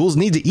know if ghouls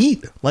need to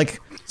eat.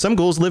 Like some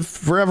ghouls live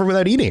forever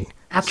without eating.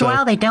 After a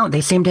while, they don't. They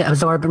seem to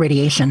absorb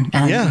radiation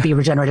and be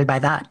regenerated by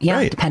that.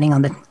 Yeah, depending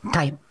on the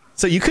type.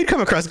 So you could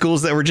come across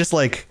ghouls that were just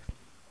like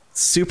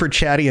super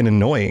chatty and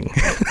annoying.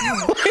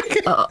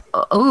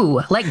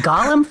 Like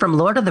Gollum from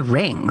Lord of the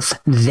Rings.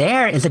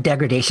 There is a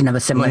degradation of a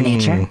similar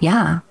nature.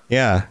 Yeah.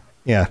 Yeah.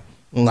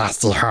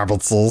 Nasty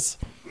habits.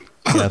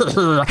 Yes,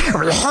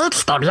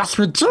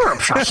 we do.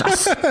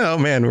 Oh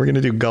man, we're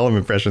gonna do Gollum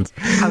impressions.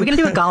 Are we gonna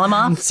do a Gollum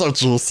off? So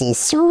juicy,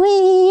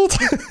 sweet.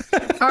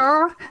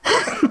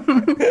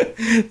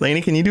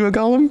 Lainey, can you do a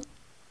Gollum?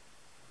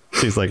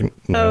 She's like,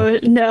 no. Oh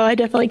no, I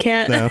definitely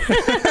can't. No.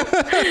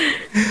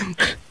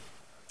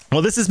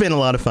 Well, this has been a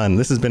lot of fun.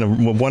 This has been a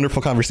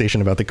wonderful conversation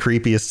about the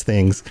creepiest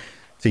things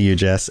to you,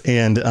 Jess.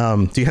 And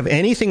do you have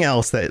anything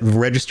else that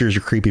registers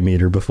your creepy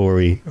meter before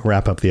we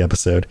wrap up the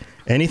episode?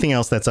 Anything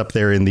else that's up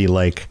there in the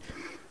like,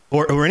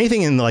 or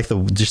anything in like the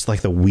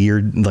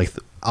weird, like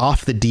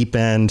off the deep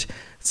end,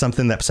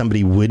 something that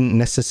somebody wouldn't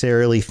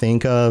necessarily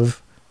think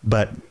of,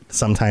 but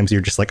sometimes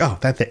you're just like, oh,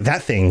 that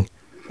thing.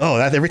 Oh,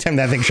 that every time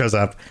that thing shows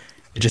up,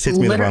 it just hits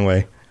me the wrong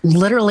way.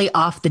 Literally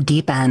off the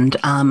deep end,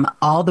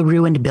 all the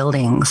ruined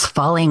buildings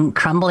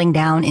crumbling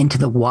down into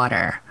the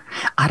water.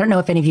 I don't know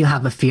if any of you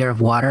have a fear of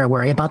water or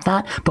worry about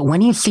that, but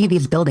when you see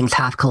these buildings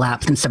half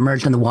collapsed and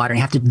submerged in the water, and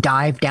you have to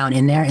dive down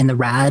in there in the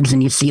rads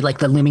and you see like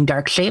the looming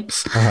dark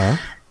shapes.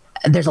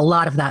 There's a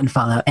lot of that in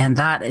Fallout, and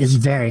that is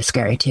very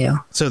scary too.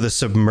 So the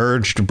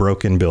submerged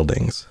broken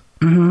buildings,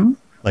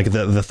 like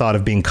the thought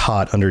of being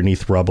caught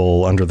underneath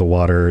rubble, under the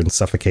water and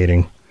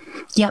suffocating.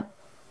 Yep.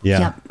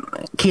 Yeah.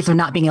 Case of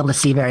not being able to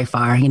see very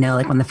far,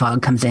 like when the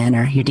fog comes in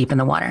or you're deep in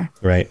the water.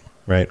 Right.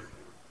 I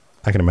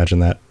can imagine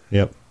that.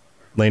 Yep.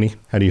 Lainey,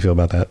 how do you feel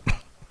about that?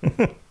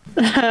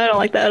 I don't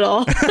like that at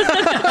all.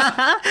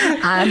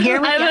 I'm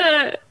here with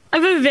you.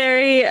 I'm a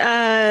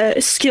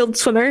very skilled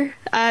swimmer.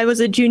 I was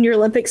a junior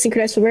Olympic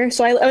synchronized swimmer,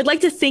 so I would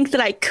like to think that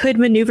I could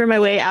maneuver my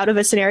way out of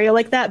a scenario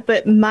like that,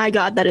 but my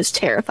God, that is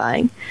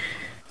terrifying.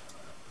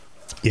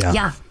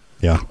 Yeah.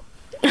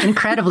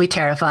 Incredibly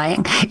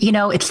terrifying. You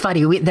know, it's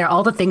funny. There are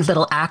all the things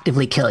that'll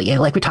actively kill you,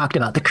 like we talked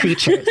about, the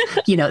creatures,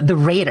 you know, the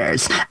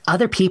raiders,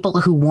 other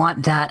people who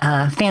want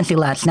that fancy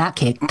lad snack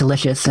cake,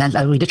 delicious, as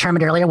we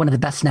determined earlier, one of the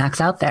best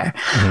snacks out there.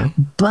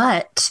 Mm-hmm.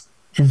 But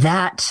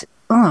that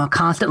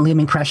constant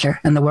looming pressure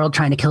in the world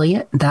trying to kill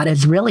you, that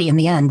is really, in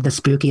the end, the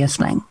spookiest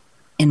thing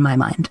in my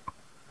mind.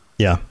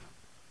 Yeah.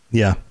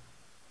 Yeah.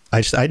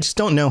 I just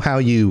don't know how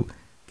you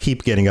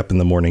keep getting up in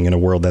the morning in a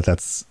world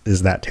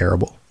is that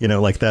terrible. You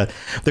know, like I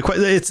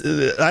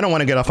don't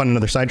want to get off on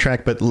another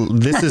sidetrack, but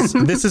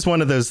this is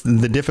one of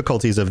the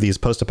difficulties of these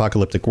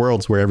post-apocalyptic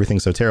worlds where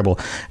everything's so terrible.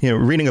 You know,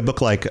 reading a book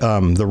like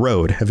The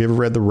Road. Have you ever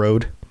read The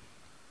Road?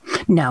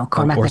 No,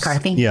 Cormac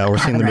McCarthy. Yeah, or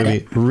seen the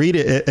movie. Read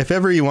it. If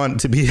ever you want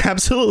to be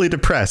absolutely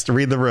depressed,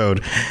 read The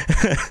Road.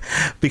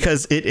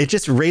 Because it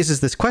just raises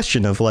this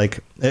question of, like,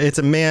 it's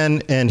a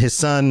man and his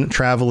son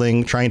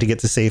traveling, trying to get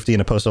to safety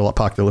in a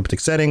post-apocalyptic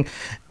setting.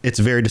 It's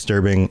very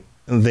disturbing.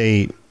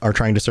 They are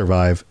trying to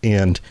survive.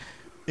 And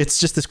it's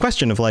just this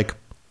question of, like,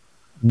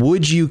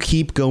 would you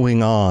keep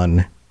going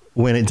on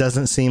when it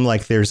doesn't seem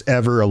like there's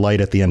ever a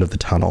light at the end of the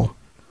tunnel?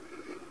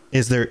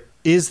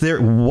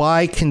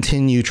 Why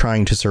continue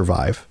trying to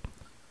survive?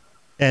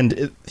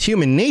 And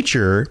human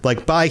nature,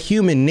 like by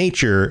human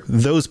nature,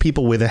 those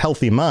people with a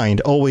healthy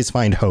mind always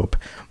find hope.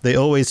 They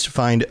always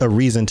find a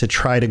reason to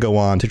try to go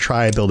on, to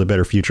try to build a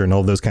better future and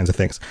all those kinds of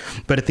things.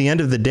 But at the end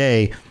of the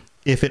day,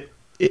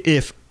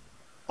 if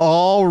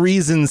all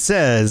reason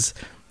says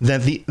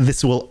that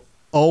this will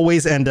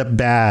always end up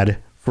bad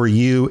for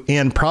you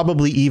and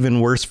probably even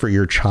worse for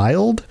your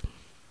child,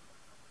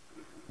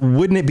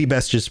 wouldn't it be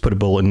best just to put a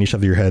bullet in each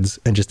of your heads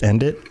and just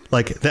end it?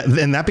 Like that,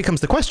 and that becomes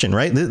the question,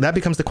 right? That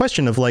becomes the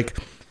question of, like,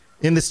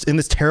 in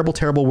this terrible,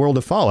 terrible world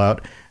of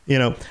Fallout, you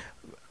know,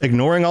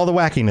 ignoring all the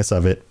wackiness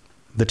of it,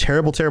 the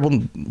terrible,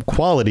 terrible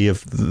quality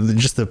of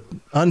just the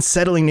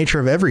unsettling nature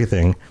of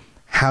everything.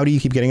 How do you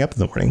keep getting up in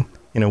the morning?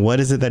 You know,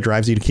 what is it that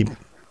drives you to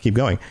keep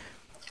going?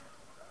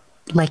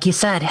 Like you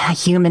said,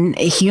 human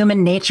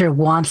nature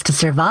wants to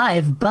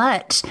survive,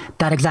 but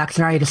that exact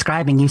scenario you're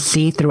describing, you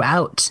see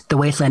throughout the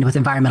Wasteland with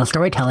environmental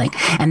storytelling.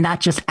 And that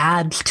just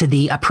adds to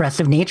the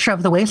oppressive nature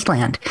of the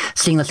Wasteland.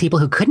 Seeing those people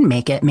who couldn't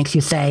make it makes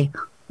you say,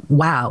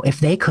 wow, if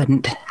they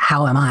couldn't,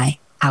 how am I?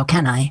 How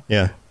can I?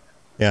 Yeah.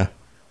 Yeah.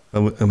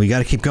 And we got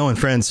to keep going,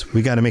 friends.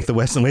 We got to make the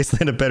Western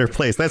Wasteland a better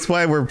place. That's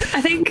why we're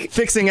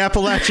fixing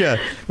Appalachia.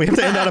 We have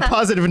to end on a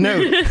positive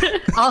note.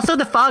 Also,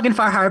 the fog in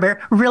Far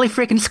Harbor, really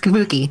freaking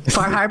spooky.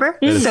 Far Harbor,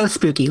 so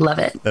spooky. Love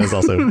it. That is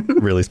also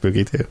really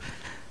spooky, too.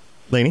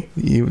 Lainey,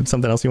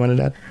 something else you wanted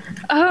to add?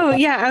 Oh,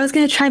 yeah. I was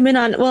going to chime in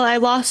on, well, I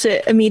lost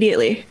it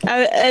immediately.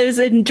 I was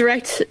in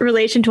direct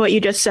relation to what you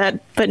just said,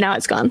 but now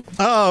it's gone.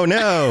 Oh,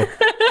 no.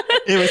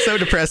 It was so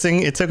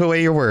depressing. It took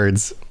away your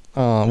words.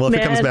 Well, if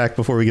it comes back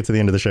before we get to the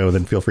end of the show,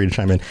 then feel free to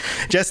chime in.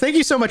 Jess, thank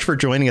you so much for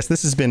joining us.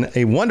 This has been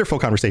a wonderful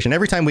conversation.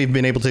 Every time we've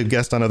been able to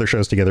guest on other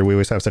shows together, we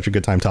always have such a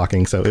good time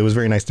talking. So it was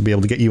very nice to be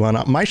able to get you on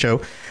my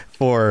show.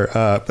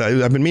 I've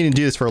been meaning to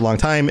do this for a long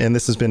time, and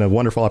this has been a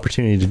wonderful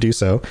opportunity to do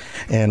so.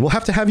 And we'll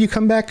have you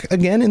come back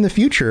again in the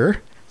future.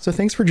 So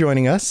thanks for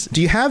joining us.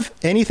 Do you have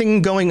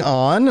anything going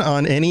on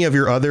any of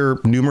your other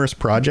numerous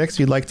projects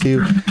you'd like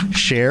to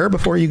share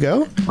before you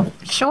go?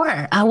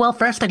 Sure. Well,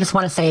 first, I just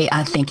want to say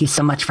thank you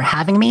so much for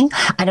having me.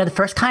 I know the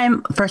first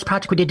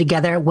project we did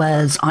together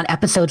was on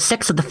episode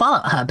 6 of the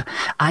Fallout Hub.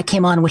 I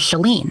came on with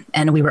Shalene,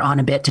 and we were on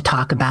a bit to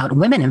talk about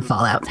women in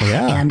Fallout.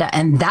 Yeah.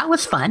 And that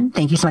was fun.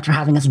 Thank you so much for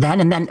having us then.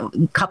 And then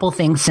a couple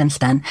things since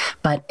then.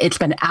 But it's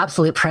been an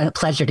absolute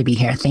pleasure to be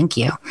here. Thank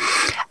you.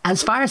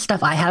 As far as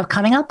stuff I have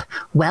coming up,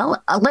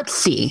 well, let's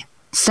see.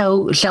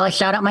 So shall I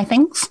shout out my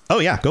things? Oh,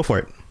 yeah. Go for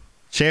it.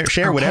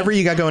 Share whatever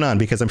you got going on,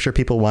 because I'm sure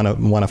people want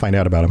to find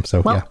out about them.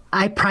 So, well, yeah.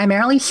 I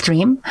primarily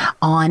stream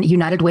on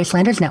United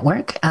Wastelanders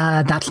Network.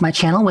 That's my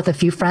channel with a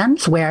few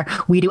friends where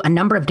we do a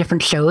number of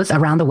different shows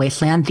around the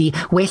Wasteland. The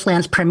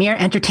Wasteland's premier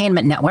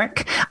entertainment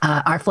network.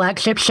 Our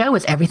flagship show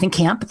is Everything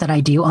Camp that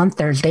I do on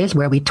Thursdays,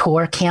 where we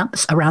tour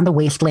camps around the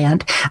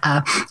Wasteland.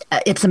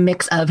 It's a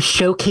mix of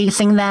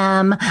showcasing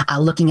them,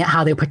 looking at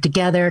how they were put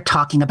together,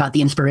 talking about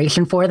the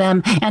inspiration for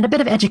them, and a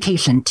bit of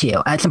education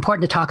too. It's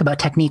important to talk about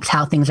techniques,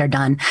 how things are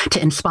done,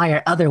 to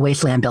inspire other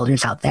Wasteland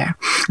builders out there.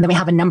 And then we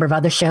have a number of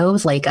other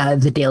shows like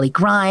The Daily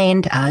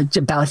Grind.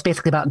 It's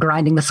basically about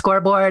grinding the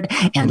scoreboard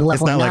and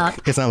leveling up.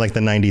 It's not like the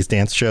 90s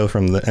dance show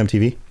from the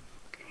MTV?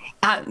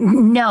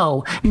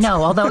 No.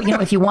 Although,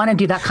 if you want to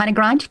do that kind of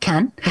grind, you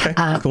can. Okay,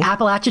 cool.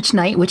 Appalachia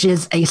Tonight, which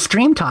is a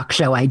stream talk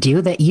show I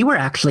do that you were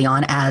actually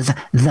on as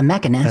the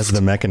Mechanist. As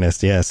the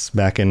Mechanist, yes.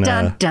 Back in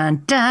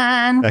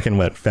back in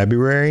what,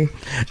 February?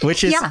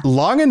 Which is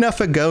long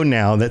enough ago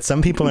now that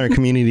some people in our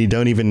community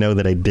don't even know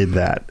that I did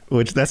that.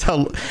 Which that's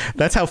how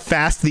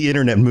fast the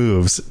internet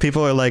moves.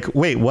 People are like,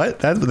 wait, what?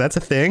 That's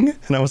a thing?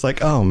 And I was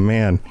like, oh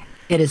man.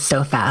 It is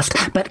so fast.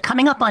 But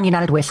coming up on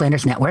United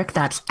Wastelanders Network,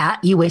 that's at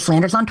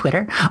UWastelanders on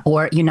Twitter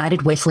or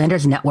United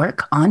Wastelanders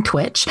Network on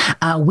Twitch.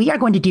 We are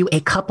going to do a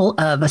couple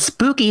of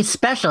spooky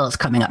specials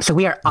coming up. So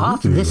we are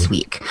off this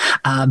week.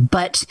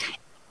 But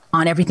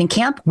on Everything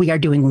Camp, we are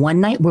doing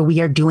one night where we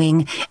are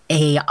doing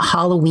a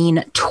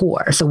Halloween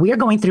tour. So we are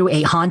going through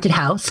a haunted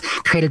house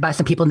created by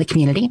some people in the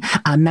community,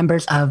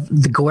 members of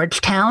the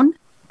Gorge Town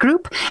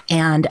group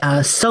and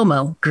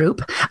Somo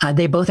group.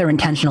 They both are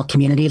intentional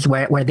communities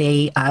where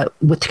they,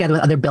 together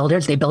with other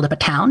builders, they build up a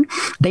town.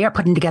 They are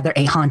putting together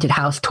a haunted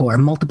house tour,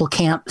 multiple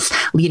camps,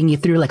 leading you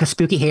through like a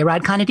spooky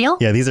hayride kind of deal.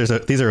 Yeah, these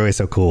are always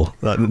so cool.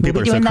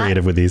 People are so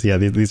creative with these. Yeah,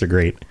 these are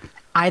great.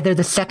 Either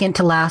the second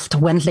to last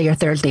Wednesday or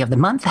Thursday of the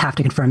month. Have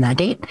to confirm that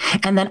date.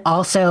 And then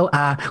also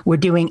we're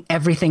doing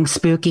Everything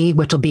Spooky,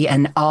 which will be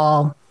an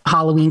all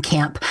Halloween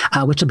camp,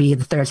 which will be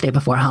the Thursday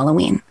before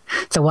Halloween.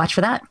 So watch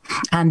for that.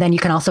 And then you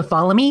can also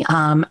follow me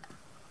on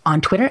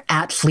Twitter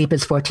at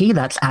Sleep4T.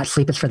 That's at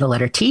Sleep is for the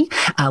letter T.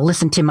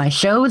 Listen to my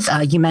shows.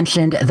 You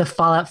mentioned the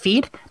Fallout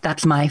feed.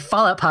 That's my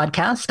Fallout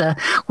podcast.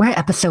 We're at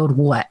episode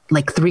what?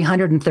 Like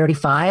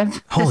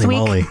 335 Holy this week?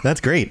 moly. That's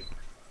great.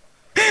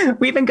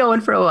 We've been going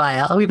for a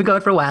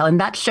while.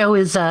 And that show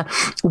is,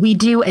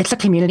 it's a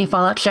community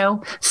Fallout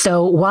show.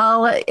 So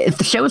while if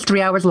the show is 3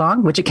 hours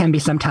long, which it can be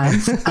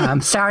sometimes,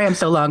 sorry I'm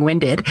so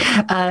long-winded,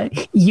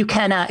 you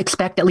can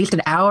expect at least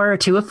an hour or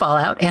two of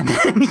Fallout and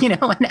then,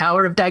 an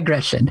hour of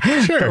digression.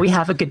 Sure. But we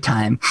have a good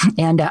time.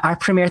 And our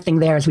premier thing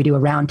there is we do a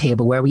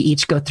roundtable where we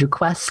each go through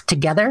quests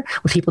together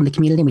with people in the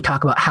community. And we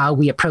talk about how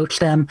we approach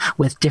them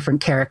with different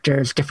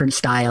characters, different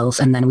styles,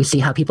 and then we see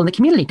how people in the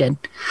community did.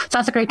 So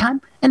that's a great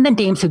time. And then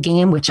Dames Who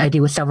Game, which I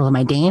do with several of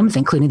my dames,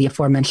 including the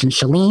aforementioned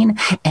Shalene.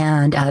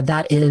 And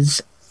that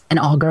is an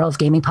all-girls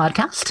gaming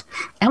podcast.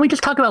 And we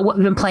just talk about what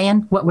we've been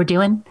playing, what we're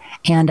doing,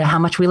 and how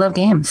much we love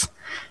games.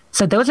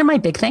 So those are my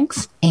big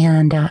things.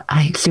 And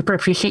I super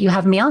appreciate you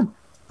having me on.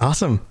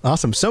 Awesome.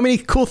 So many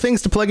cool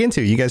things to plug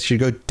into. You guys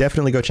should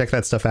definitely go check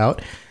that stuff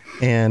out.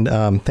 And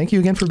thank you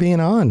again for being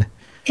on.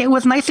 It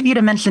was nice of you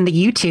to mention the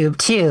YouTube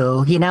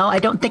too. I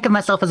don't think of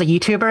myself as a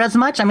YouTuber as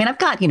much. I mean, I've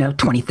got,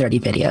 20, 30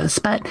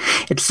 videos, but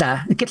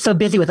it gets so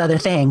busy with other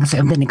things.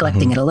 I've been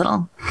neglecting it a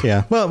little.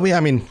 Yeah. Well, we're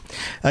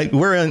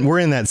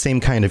in that same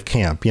kind of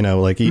camp,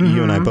 like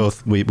you and I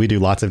both, we do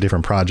lots of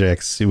different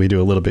projects. We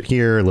do a little bit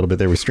here, a little bit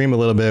there. We stream a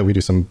little bit. We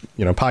do some,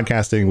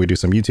 podcasting, we do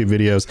some YouTube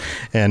videos,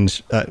 and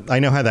I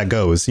know how that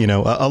goes.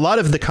 A lot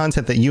of the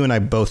content that you and I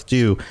both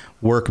do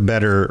work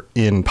better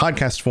in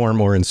podcast form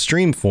or in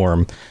stream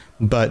form,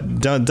 but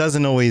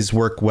doesn't always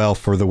work well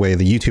for the way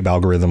the YouTube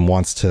algorithm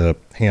wants to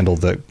handle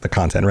the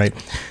content, right?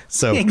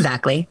 So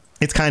exactly.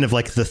 It's kind of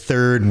like the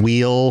third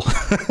wheel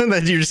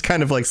that you just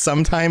kind of like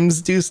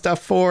sometimes do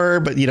stuff for,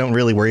 but you don't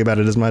really worry about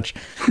it as much.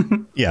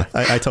 Yeah,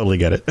 I totally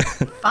get it.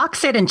 Fox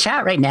said in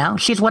chat right now,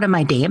 she's one of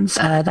my dames.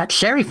 That's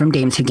Sherry from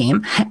Dames Who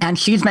Game. And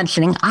she's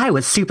mentioning, I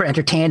was super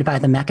entertained by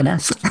the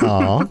Mechanist.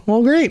 Oh,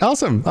 well, great.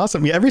 Awesome.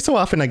 Yeah, every so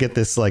often I get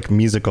this like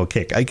musical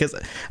kick. I guess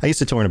I used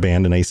to tour in a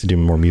band and I used to do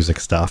more music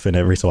stuff. And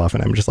every so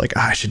often I'm just like,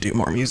 I should do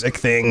more music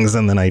things.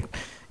 And then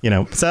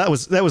so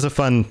that was a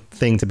fun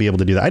thing to be able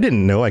to do that. I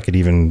didn't know I could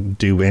even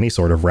do any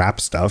sort of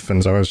rap stuff.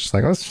 And so I was just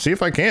like, let's see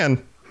if I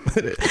can.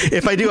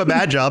 If I do a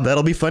bad job,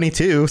 that'll be funny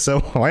too. So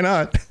why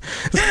not?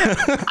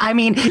 I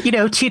mean,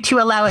 to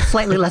allow a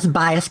slightly less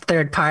biased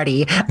third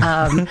party.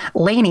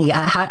 Lainey,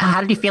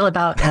 how did you feel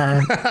about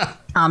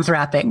Tom's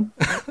rapping?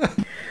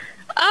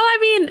 Oh, I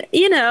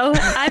mean,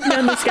 I've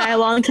known this guy a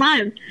long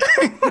time.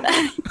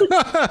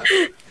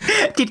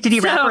 Did he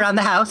rap around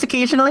the house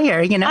occasionally, or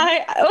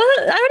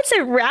I would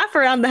say rap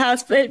around the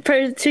house,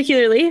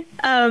 particularly.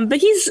 But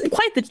he's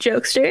quite the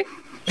jokester.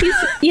 He's,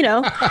 I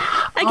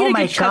get a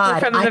good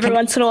chuckle from him every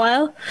once in a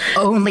while. I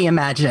can only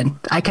imagine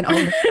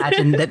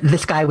that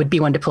this guy would be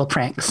one to pull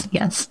pranks.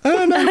 Yes.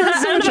 Oh, no,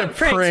 he's such a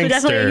prankster.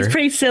 Definitely, he's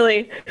pretty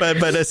silly. But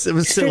it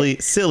was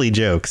silly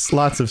jokes.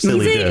 Lots of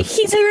silly jokes.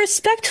 He's a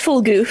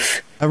respectful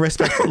goof. Lots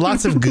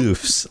of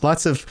goofs.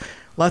 Lots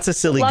of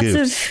silly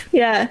goofs.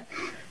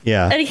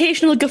 Yeah. An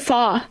occasional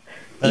guffaw.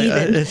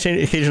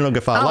 Occasional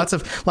guffaw.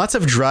 Lots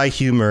of dry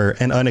humor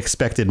and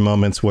unexpected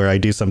moments where I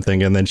do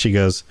something and then she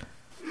goes,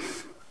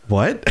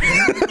 what?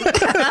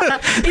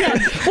 Yeah.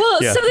 Well,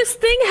 so this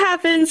thing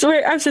happens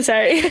where I'm so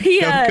sorry.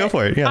 Go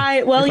for it.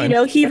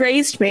 Yeah. He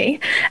raised me.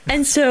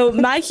 And so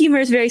my humor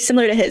is very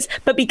similar to his.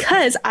 But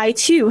because I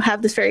too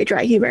have this very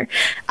dry humor,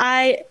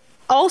 I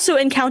also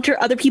encounter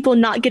other people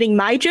not getting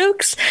my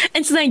jokes,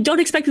 and so then I don't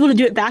expect people to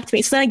do it back to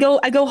me. So then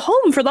I go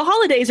home for the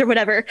holidays or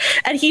whatever,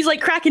 and he's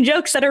like cracking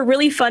jokes that are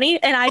really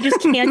funny, and I just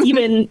can't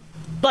even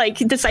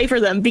decipher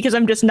them because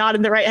I'm just not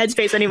in the right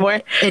headspace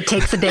anymore. It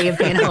takes a day of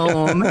being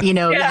home. You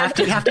have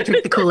to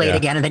drink the Kool-Aid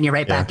again, and then you're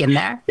right back in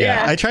there.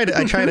 Yeah. I try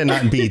to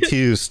not be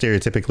too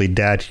stereotypically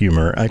dad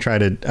humor. I try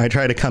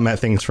to come at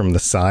things from the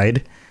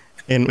side.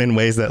 In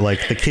ways that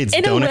the kids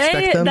don't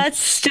expect them. That's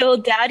still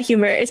dad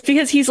humor. It's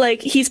because he's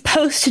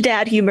post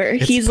dad humor.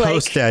 He's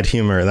post dad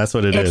humor. That's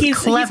what it is.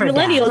 He's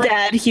millennial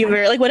dad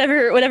humor.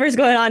 Whatever's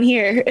going on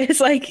here. It's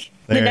the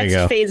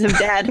next phase of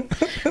dad.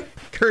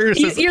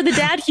 versus You're the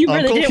dad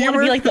humor that uncle didn't want to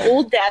humor? be like the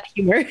old dad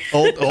humor.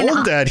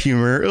 Old dad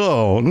humor.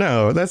 Oh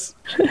no, that's.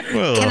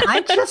 Whoa. Can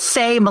I just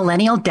say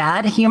millennial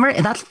dad humor?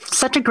 That's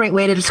such a great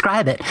way to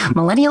describe it.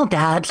 Millennial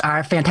dads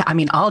are fantastic. I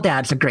mean, all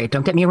dads are great.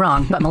 Don't get me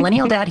wrong, but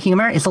millennial dad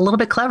humor is a little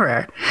bit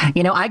cleverer.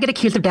 You know, I get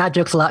accused of dad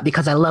jokes a lot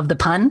because I love the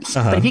puns.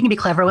 But if you can be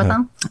clever with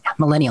them,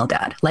 millennial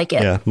dad, like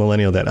it. Yeah,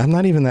 millennial dad. I'm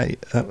not even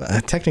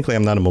that. Technically,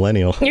 I'm not a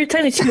millennial. You're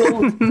technically too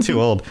old.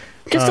 Too old.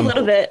 Just a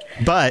little bit.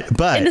 But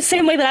in the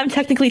same way that I'm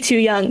technically too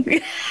young.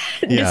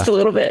 Just a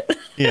little bit.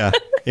 yeah.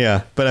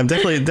 But I'm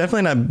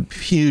definitely not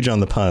huge on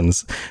the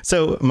puns.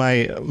 So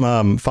my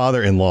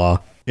father-in-law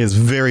is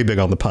very big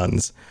on the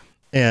puns,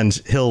 and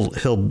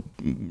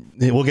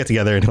we'll get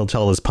together and he'll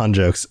tell his pun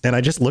jokes, and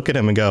I just look at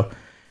him and go,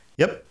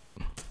 "Yep."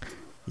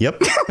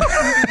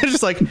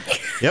 Just like,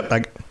 "Yep,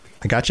 I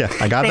gotcha.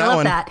 I got that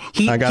one." That.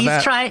 He's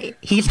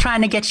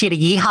trying to get you to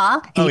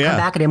yeehaw, and you come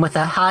back at him with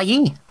a ha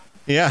yee.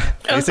 Yeah,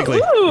 basically.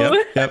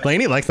 Yep.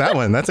 Lainey likes that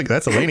one. That's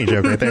a Lainey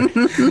joke right there.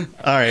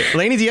 All right,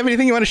 Lainey, do you have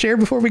anything you want to share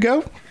before we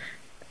go?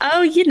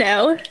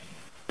 Oh,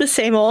 the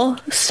same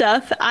old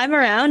stuff. I'm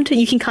around.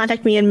 You can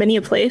contact me in many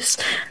a place.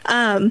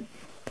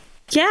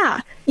 Yeah.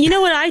 You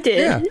know what I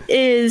did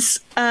is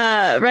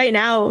right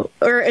now,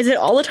 or is it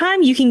all the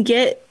time? You can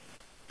get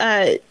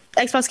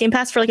Xbox Game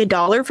Pass for like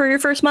 $1 for your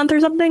first month or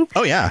something.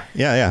 Oh yeah.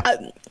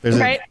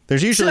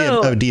 There's usually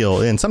a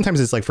deal, and sometimes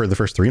it's like for the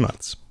first 3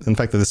 months. In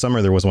fact, this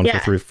summer there was one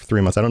for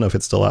 3 months. I don't know if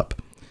it's still up.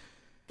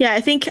 Yeah,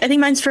 I think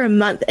mine's for a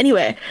month.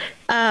 Anyway,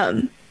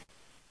 so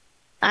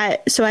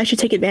I should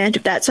take advantage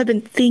of that. So I've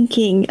been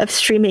thinking of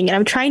streaming, and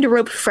I'm trying to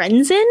rope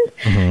friends in.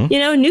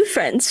 Mm-hmm. New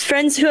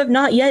friends who have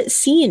not yet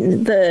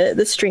seen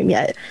the stream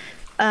yet,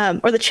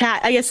 or the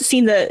chat. I guess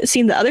seen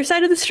the other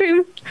side of the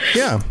stream.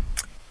 Yeah.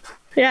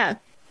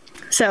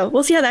 So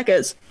we'll see how that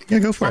goes. Yeah,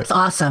 go for it. That's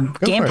awesome.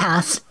 Game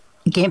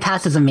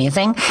Pass is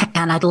amazing,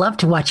 and I'd love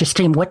to watch your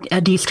stream. What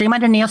do you stream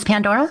under Neos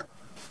Pandora?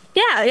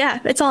 Yeah,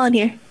 it's all in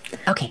here.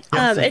 Okay.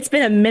 It's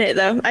been a minute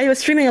though. I was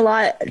streaming a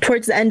lot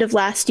towards the end of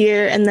last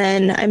year, and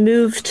then I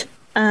moved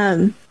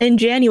in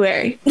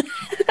January.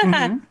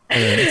 Mm-hmm.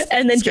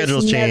 And then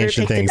schedules changed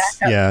and things.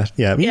 Yeah.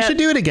 You should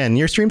do it again.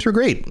 Your streams were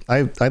great.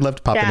 I'd love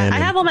to pop it in. I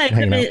have all my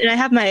equipment, and I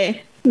have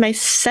my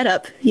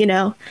setup.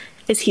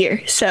 Is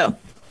here. So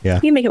you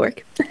can make it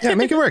work. Yeah,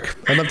 make it work.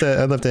 I'd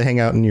love to hang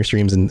out in your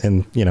streams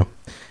and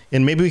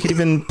and maybe we could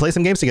even play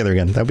some games together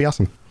again. That'd be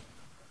awesome.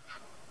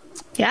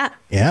 Yeah.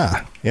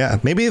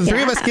 Maybe the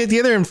three of us get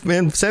together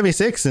in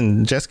 76,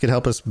 and Jess could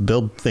help us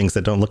build things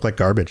that don't look like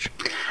garbage.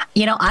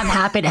 I'm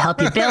happy to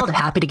help you build. I'm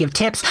happy to give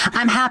tips.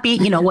 I'm happy.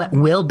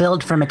 We'll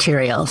build for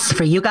materials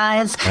for you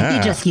guys.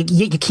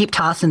 You keep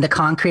tossing the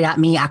concrete at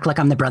me, act like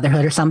I'm the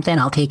Brotherhood or something.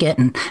 I'll take it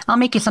and I'll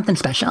make you something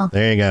special.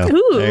 There you go.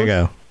 Ooh. There you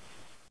go.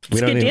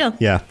 It's a good deal.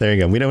 Yeah, there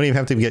you go. We don't even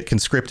have to get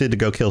conscripted to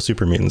go kill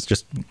super mutants.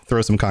 Just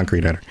throw some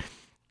concrete at her.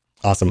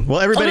 Awesome. Well,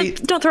 everybody...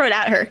 don't throw it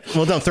at her.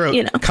 Well, don't throw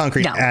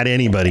concrete at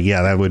anybody.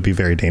 Yeah, that would be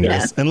very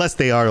dangerous. Yeah. Unless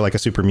they are like a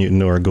super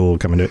mutant or a ghoul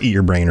coming to eat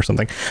your brain or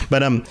something.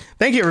 But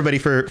thank you, everybody,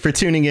 for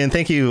tuning in.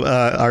 Thank you,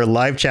 our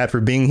live chat, for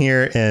being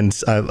here. And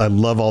I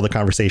love all the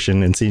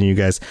conversation and seeing you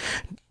guys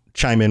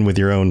chime in with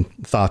your own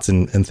thoughts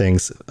and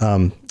things.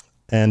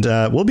 And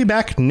we'll be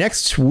back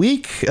next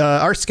week.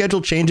 Our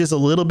schedule changes a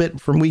little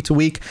bit from week to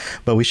week,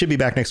 but we should be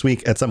back next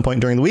week at some point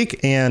during the week.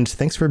 And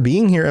thanks for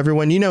being here,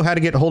 everyone. You know how to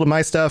get a hold of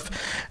my stuff.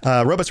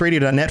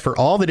 Robotsradio.net for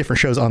all the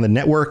different shows on the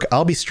network.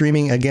 I'll be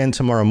streaming again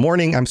tomorrow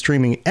morning. I'm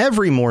streaming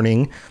every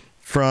morning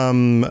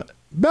from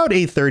about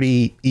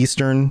 8:30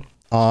 Eastern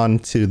on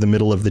to the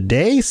middle of the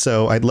day.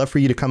 So I'd love for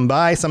you to come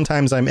by.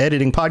 Sometimes I'm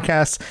editing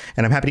podcasts,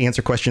 and I'm happy to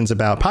answer questions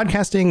about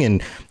podcasting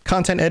and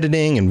content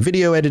editing and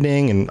video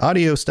editing and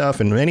audio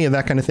stuff and any of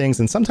that kind of things.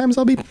 And sometimes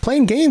I'll be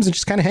playing games and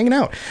just kind of hanging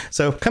out.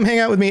 So come hang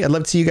out with me. I'd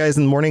love to see you guys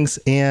in the mornings.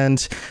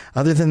 And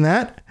other than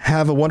that,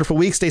 have a wonderful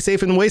week. Stay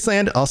safe in the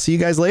wasteland. I'll see you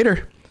guys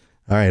later.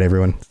 All right,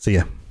 everyone. See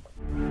ya.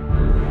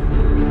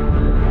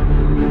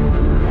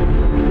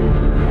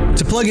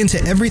 To plug into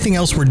everything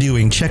else we're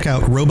doing, check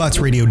out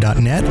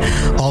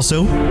robotsradio.net.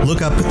 Also,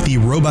 look up the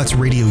Robots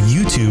Radio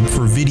YouTube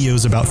for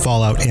videos about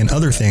Fallout and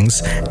other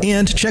things.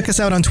 And check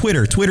us out on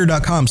Twitter,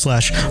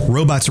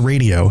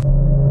 twitter.com/robotsradio.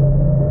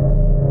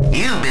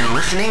 You've been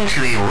listening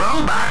to a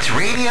Robots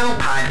Radio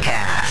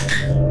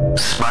podcast.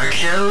 Smart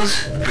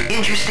shows for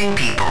interesting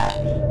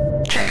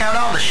people. Check out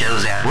all the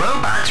shows at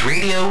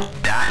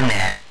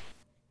robotsradio.net.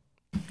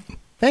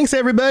 Thanks,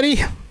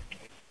 everybody.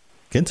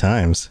 Good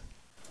times.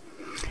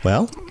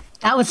 Well...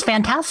 That was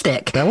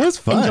fantastic. That was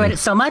fun. Enjoyed it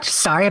so much.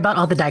 Sorry about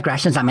all the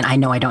digressions. I mean, I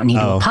know I don't need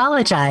to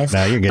apologize.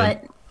 No, you're good.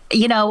 But,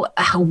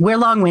 we're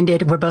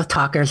long-winded. We're both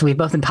talkers. We've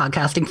both been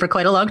podcasting for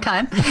quite a long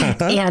time.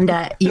 And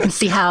you can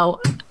see how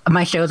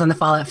my shows on the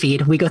Fallout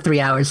feed, we go 3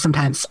 hours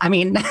sometimes. I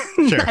mean,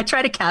 sure. I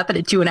try to cap it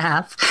at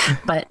 2.5,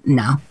 but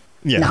no.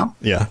 No,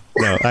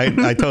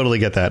 I totally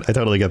get that.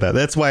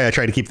 That's why I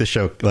try to keep the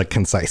show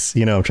concise.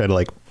 Try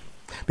to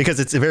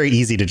because it's very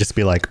easy to just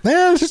be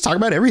let's just talk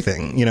about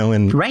everything,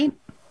 and right.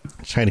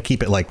 Trying to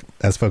keep it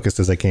as focused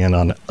as I can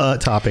on a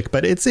topic,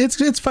 but it's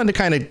fun to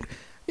kind of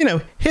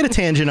hit a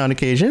tangent on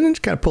occasion and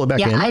just kind of pull it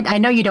back in. I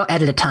know you don't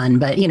edit a ton,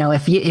 but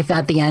if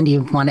at the end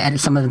you want to edit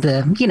some of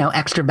the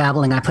extra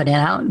babbling I put in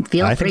out,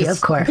 feel free,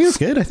 of course. I think it was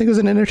good. I think it was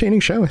an entertaining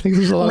show. I think it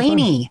was a lot of fun.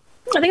 Lainey,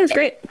 I think it was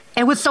great.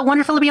 It was so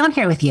wonderful to be on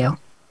here with you.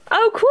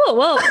 Oh, cool.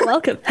 Well,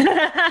 welcome.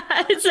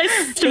 It's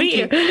nice to meet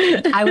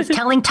you. I was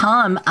telling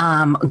Tom,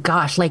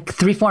 like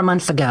 3-4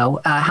 months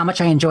ago, how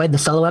much I enjoyed the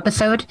solo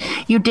episode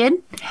you did.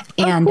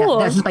 And cool.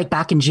 That was like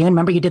back in June.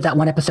 Remember you did that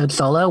one episode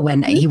solo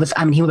when he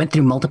went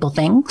through multiple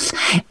things.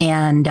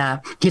 And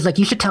he's like,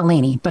 you should tell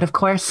Lainey. But of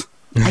course,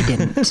 I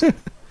didn't.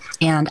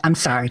 And I'm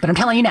sorry, but I'm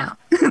telling you now.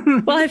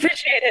 Well, I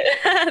appreciate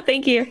it.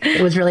 Thank you.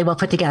 It was really well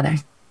put together.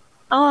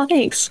 Oh,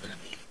 thanks.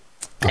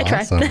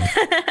 Awesome. I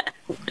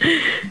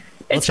tried.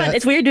 It's fun.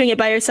 It's weird doing it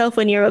by yourself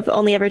when you've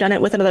only ever done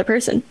it with another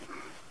person.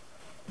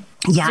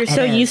 Yeah, you're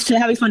so used to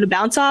having someone to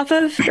bounce off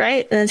of,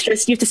 right? And it's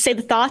just you have to say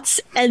the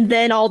thoughts and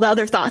then all the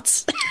other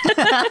thoughts.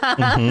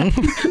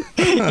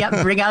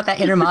 Yeah, bring out that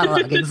inner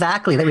monologue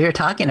exactly that we were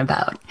talking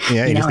about.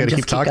 Yeah, you just got to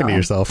keep talking to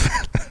yourself.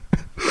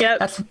 Yep.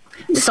 That's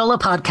solo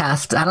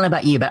podcasts. I don't know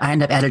about you, but I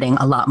end up editing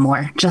a lot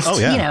more just,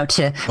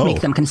 to make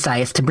them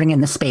concise, to bring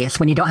in the space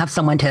when you don't have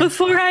someone to.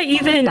 Before I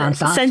even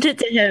sent it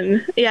to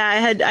him, I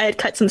had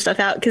cut some stuff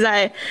out because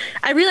I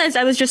realized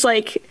I was just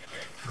like,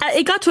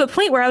 it got to a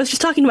point where I was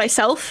just talking to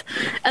myself,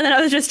 and then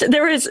I was just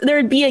there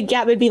would be a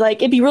gap. It'd be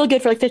real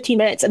good for like 15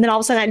 minutes, and then all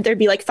of a sudden there'd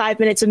be like 5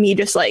 minutes of me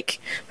just like,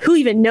 who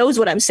even knows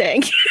what I'm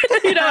saying?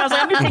 I was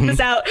like, I'm gonna take this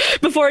out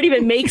before it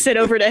even makes it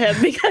over to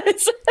him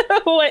because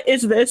what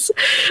is this?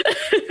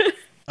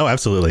 Oh,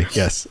 absolutely.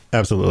 Yes,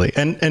 absolutely.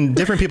 And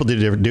different people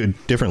do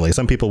it differently.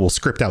 Some people will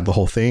script out the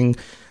whole thing.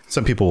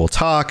 Some people will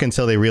talk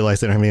until they realize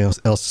they don't have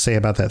anything else to say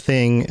about that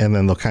thing, and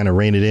then they'll kind of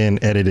rein it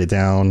in, edit it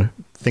down,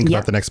 think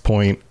about the next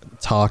point,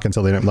 talk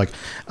until they don't like.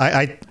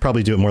 I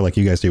probably do it more like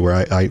you guys do, where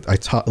I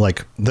talk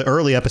like the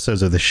early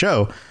episodes of the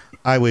show.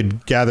 I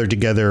would gather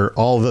together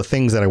all the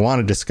things that I want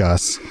to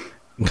discuss,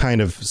 and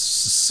kind of.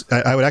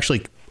 I would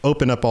actually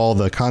open up all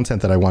the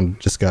content that I want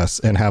to discuss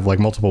and have like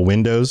multiple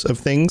windows of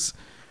things.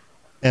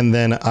 And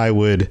then I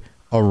would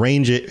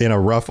arrange it in a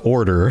rough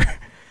order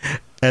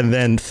and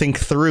then think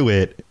through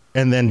it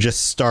and then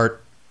just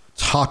start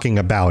talking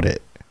about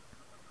it.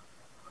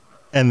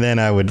 And then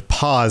I would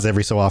pause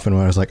every so often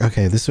when I was like,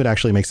 okay, this would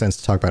actually make sense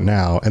to talk about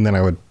now. And then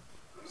I would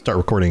start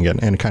recording it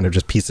and kind of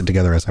just piece it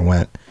together as I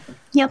went.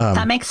 Yep,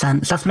 that makes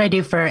sense. That's what I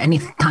do for any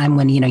time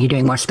when, you're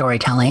doing more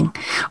storytelling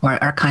or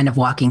kind of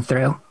walking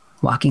through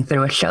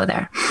a show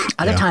there.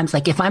 Other times,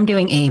 like if I'm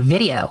doing a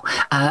video,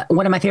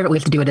 one of my favorite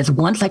ways to do it is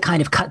once I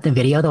kind of cut the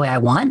video the way I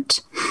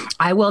want,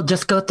 I will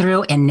just go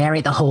through and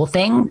narrate the whole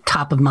thing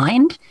top of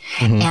mind.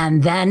 Mm-hmm.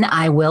 And then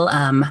I will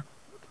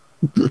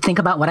think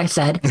about what I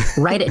said,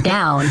 write it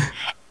down,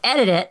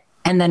 edit it,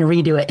 and then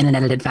redo it in an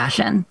edited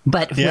fashion,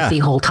 but with the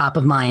whole top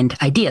of mind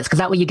ideas. Because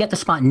that way you get the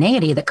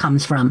spontaneity that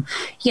comes from,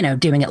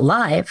 doing it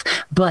live,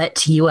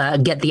 but you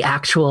get the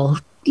actual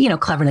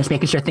cleverness,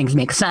 making sure things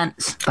make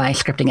sense by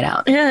scripting it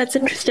out. Yeah, it's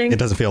interesting. It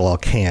doesn't feel all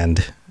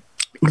canned.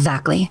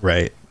 Exactly.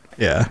 Right.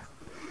 Yeah.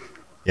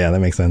 Yeah, that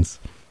makes sense.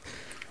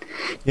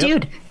 Yep.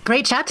 Dude,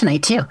 great chat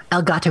tonight too.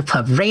 Elgato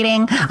Pub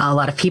rating, a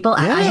lot of people.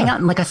 I hang out,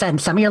 and like I said, in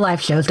some of your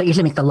live shows don't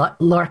usually make the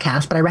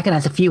Lorecast, but I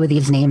recognize a few of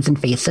these names and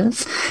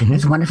faces. Mm-hmm.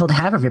 It's wonderful to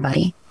have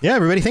everybody. Yeah,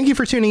 everybody, thank you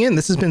for tuning in.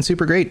 This has been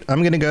super great.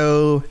 I'm going to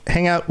go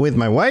hang out with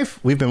my wife.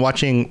 We've been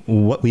watching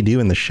What We Do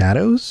in the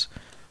Shadows.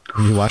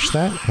 Have you watched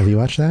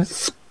that?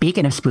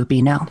 Speaking of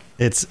spoopy, no.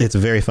 It's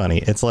very funny.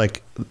 It's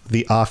like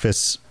The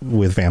Office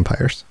with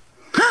vampires.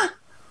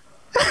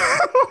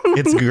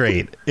 It's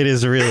great. It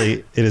is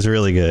really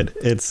good.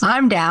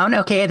 I'm down.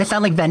 Okay, they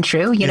sound like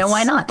Ventrue.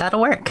 Why not?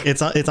 That'll work.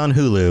 It's on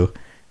Hulu.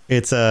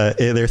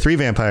 There are 3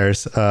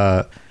 vampires.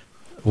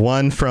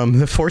 One from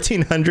the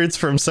 1400s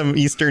from some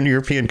Eastern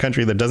European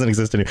country that doesn't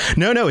exist anymore.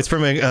 No, it's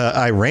from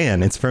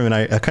Iran. It's from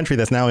a country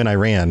that's now in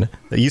Iran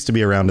that used to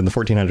be around in the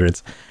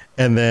 1400s.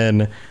 And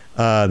then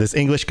this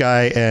English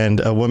guy and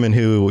a woman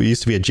who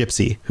used to be a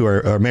gypsy, who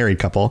are a married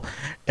couple,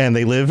 and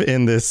they live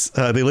in this.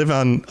 They live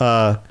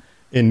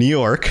in New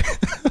York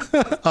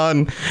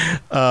on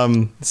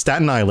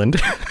Staten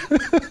Island.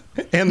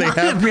 And they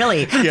have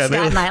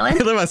Staten Island.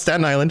 They live on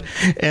Staten Island,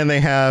 and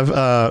they have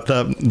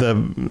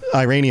the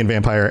Iranian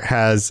vampire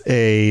has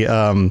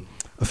a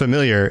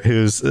familiar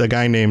who's a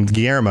guy named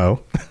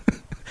Guillermo.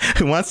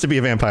 Who wants to be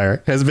a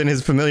vampire, has been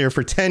his familiar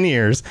for 10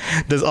 years,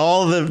 does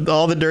all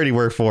the dirty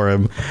work for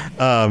him,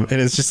 and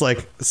is just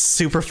like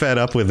super fed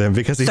up with him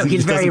because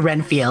he's very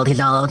Renfield. He's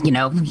all,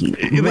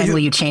 when will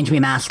you change me,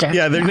 master?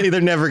 Yeah,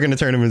 they're never going to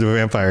turn him into a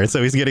vampire.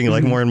 So he's getting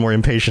like more and more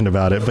impatient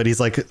about it, but he's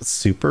like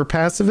super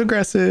passive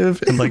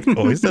aggressive and like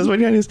always does what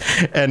he wants.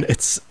 And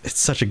it's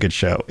such a good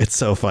show. It's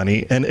so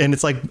funny. And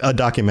it's like a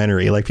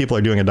documentary, like people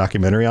are doing a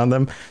documentary on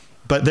them.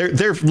 But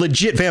they're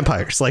legit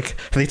vampires. Like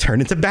they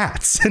turn into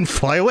bats and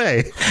fly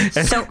away.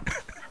 So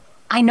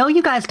I know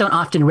you guys don't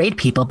often raid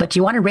people, but do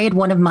you want to raid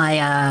one of my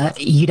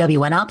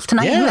UWN ops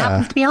tonight? Yeah, who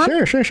happens to be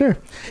on? Sure.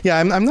 Yeah,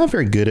 I'm not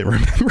very good at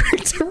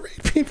remembering to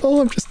raid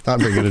people. I'm just Not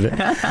very good at it.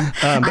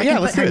 But yeah,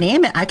 let's do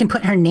it. I can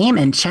put her name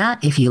in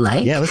chat if you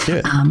like. Yeah, let's do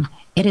it.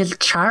 It is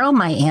Charo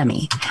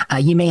Miami.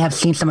 You may have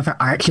seen some of her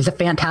art. She's a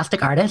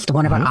fantastic artist.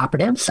 One of our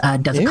operatives,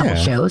 does a couple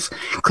shows,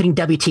 including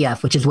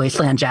WTF, which is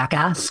Wasteland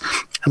Jackass.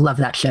 I love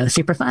that show.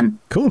 Super fun.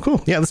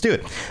 Cool. Yeah, let's do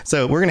it.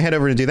 So we're going to head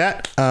over to do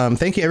that.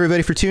 Thank you,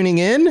 everybody, for tuning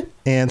in.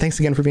 And thanks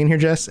again for being here,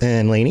 Jess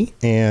and Lainey.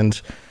 And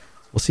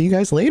we'll see you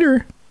guys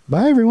later.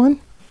 Bye,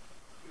 everyone.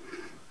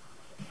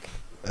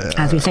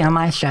 As we say on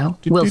my show,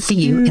 we'll see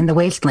you in the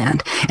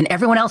wasteland. And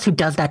everyone else who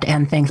does that to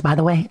end things, by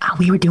the way,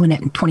 we were doing it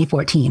in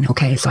 2014.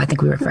 Okay, so I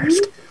think we were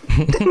first.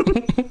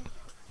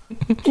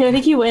 Yeah, I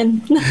think you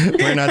win.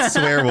 We're not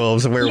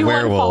swearwolves. We're you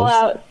werewolves.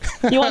 Want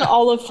Fallout. You want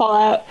all of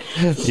Fallout.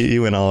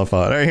 You win all of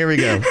Fallout. All right, here we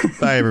go.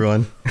 Bye,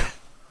 everyone.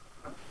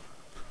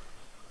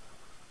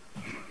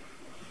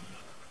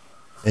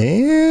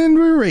 And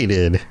we're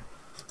rated.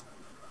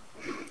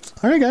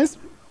 All right, guys.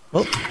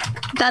 Well,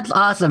 that's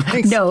awesome.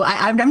 Thanks. No,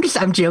 I'm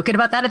joking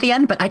about that at the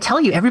end, but I tell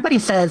you, everybody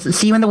says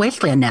 "see you in the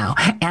wasteland" now,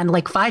 and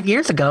like 5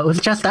 years ago, it was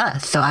just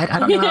us. So I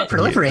don't know how it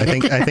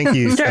proliferated. I think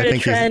you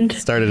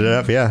started it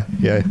up. Yeah.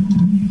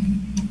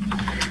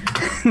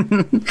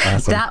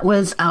 Awesome. That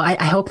was.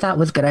 I hope that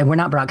was good. We're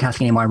not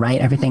broadcasting anymore, right?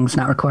 Everything's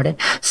not recorded.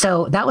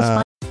 So that was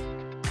fun.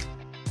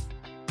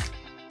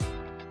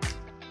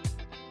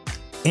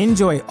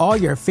 Enjoy all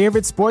your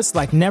favorite sports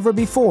like never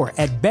before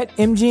at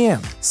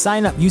BetMGM.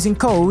 Sign up using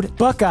code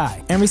Buckeye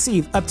and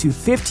receive up to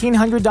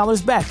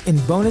 $1,500 back in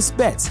bonus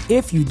bets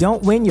if you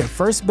don't win your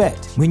first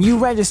bet. When you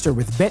register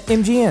with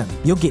BetMGM,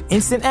 you'll get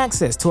instant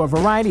access to a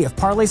variety of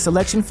parlay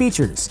selection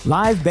features,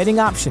 live betting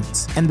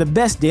options, and the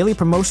best daily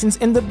promotions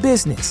in the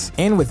business.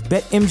 And with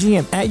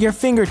BetMGM at your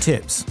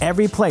fingertips,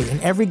 every play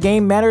and every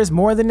game matters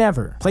more than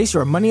ever. Place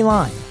your money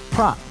line,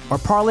 prop, or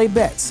parlay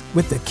bets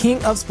with the king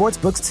of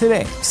sportsbooks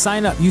today.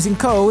 Sign up using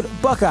code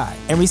Buckeye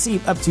and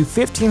receive up to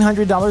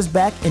 $1,500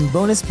 back in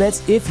bonus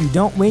bets if you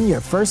don't win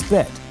your first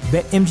bet.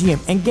 BetMGM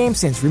and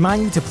GameSense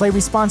remind you to play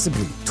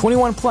responsibly.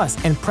 21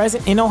 plus and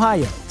present in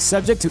Ohio,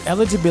 subject to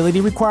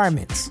eligibility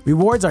requirements.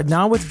 Rewards are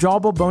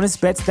non-withdrawable bonus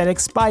bets that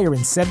expire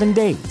in 7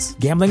 days.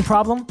 Gambling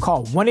problem?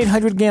 Call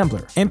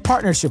 1-800-GAMBLER in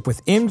partnership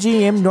with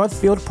MGM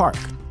Northfield Park.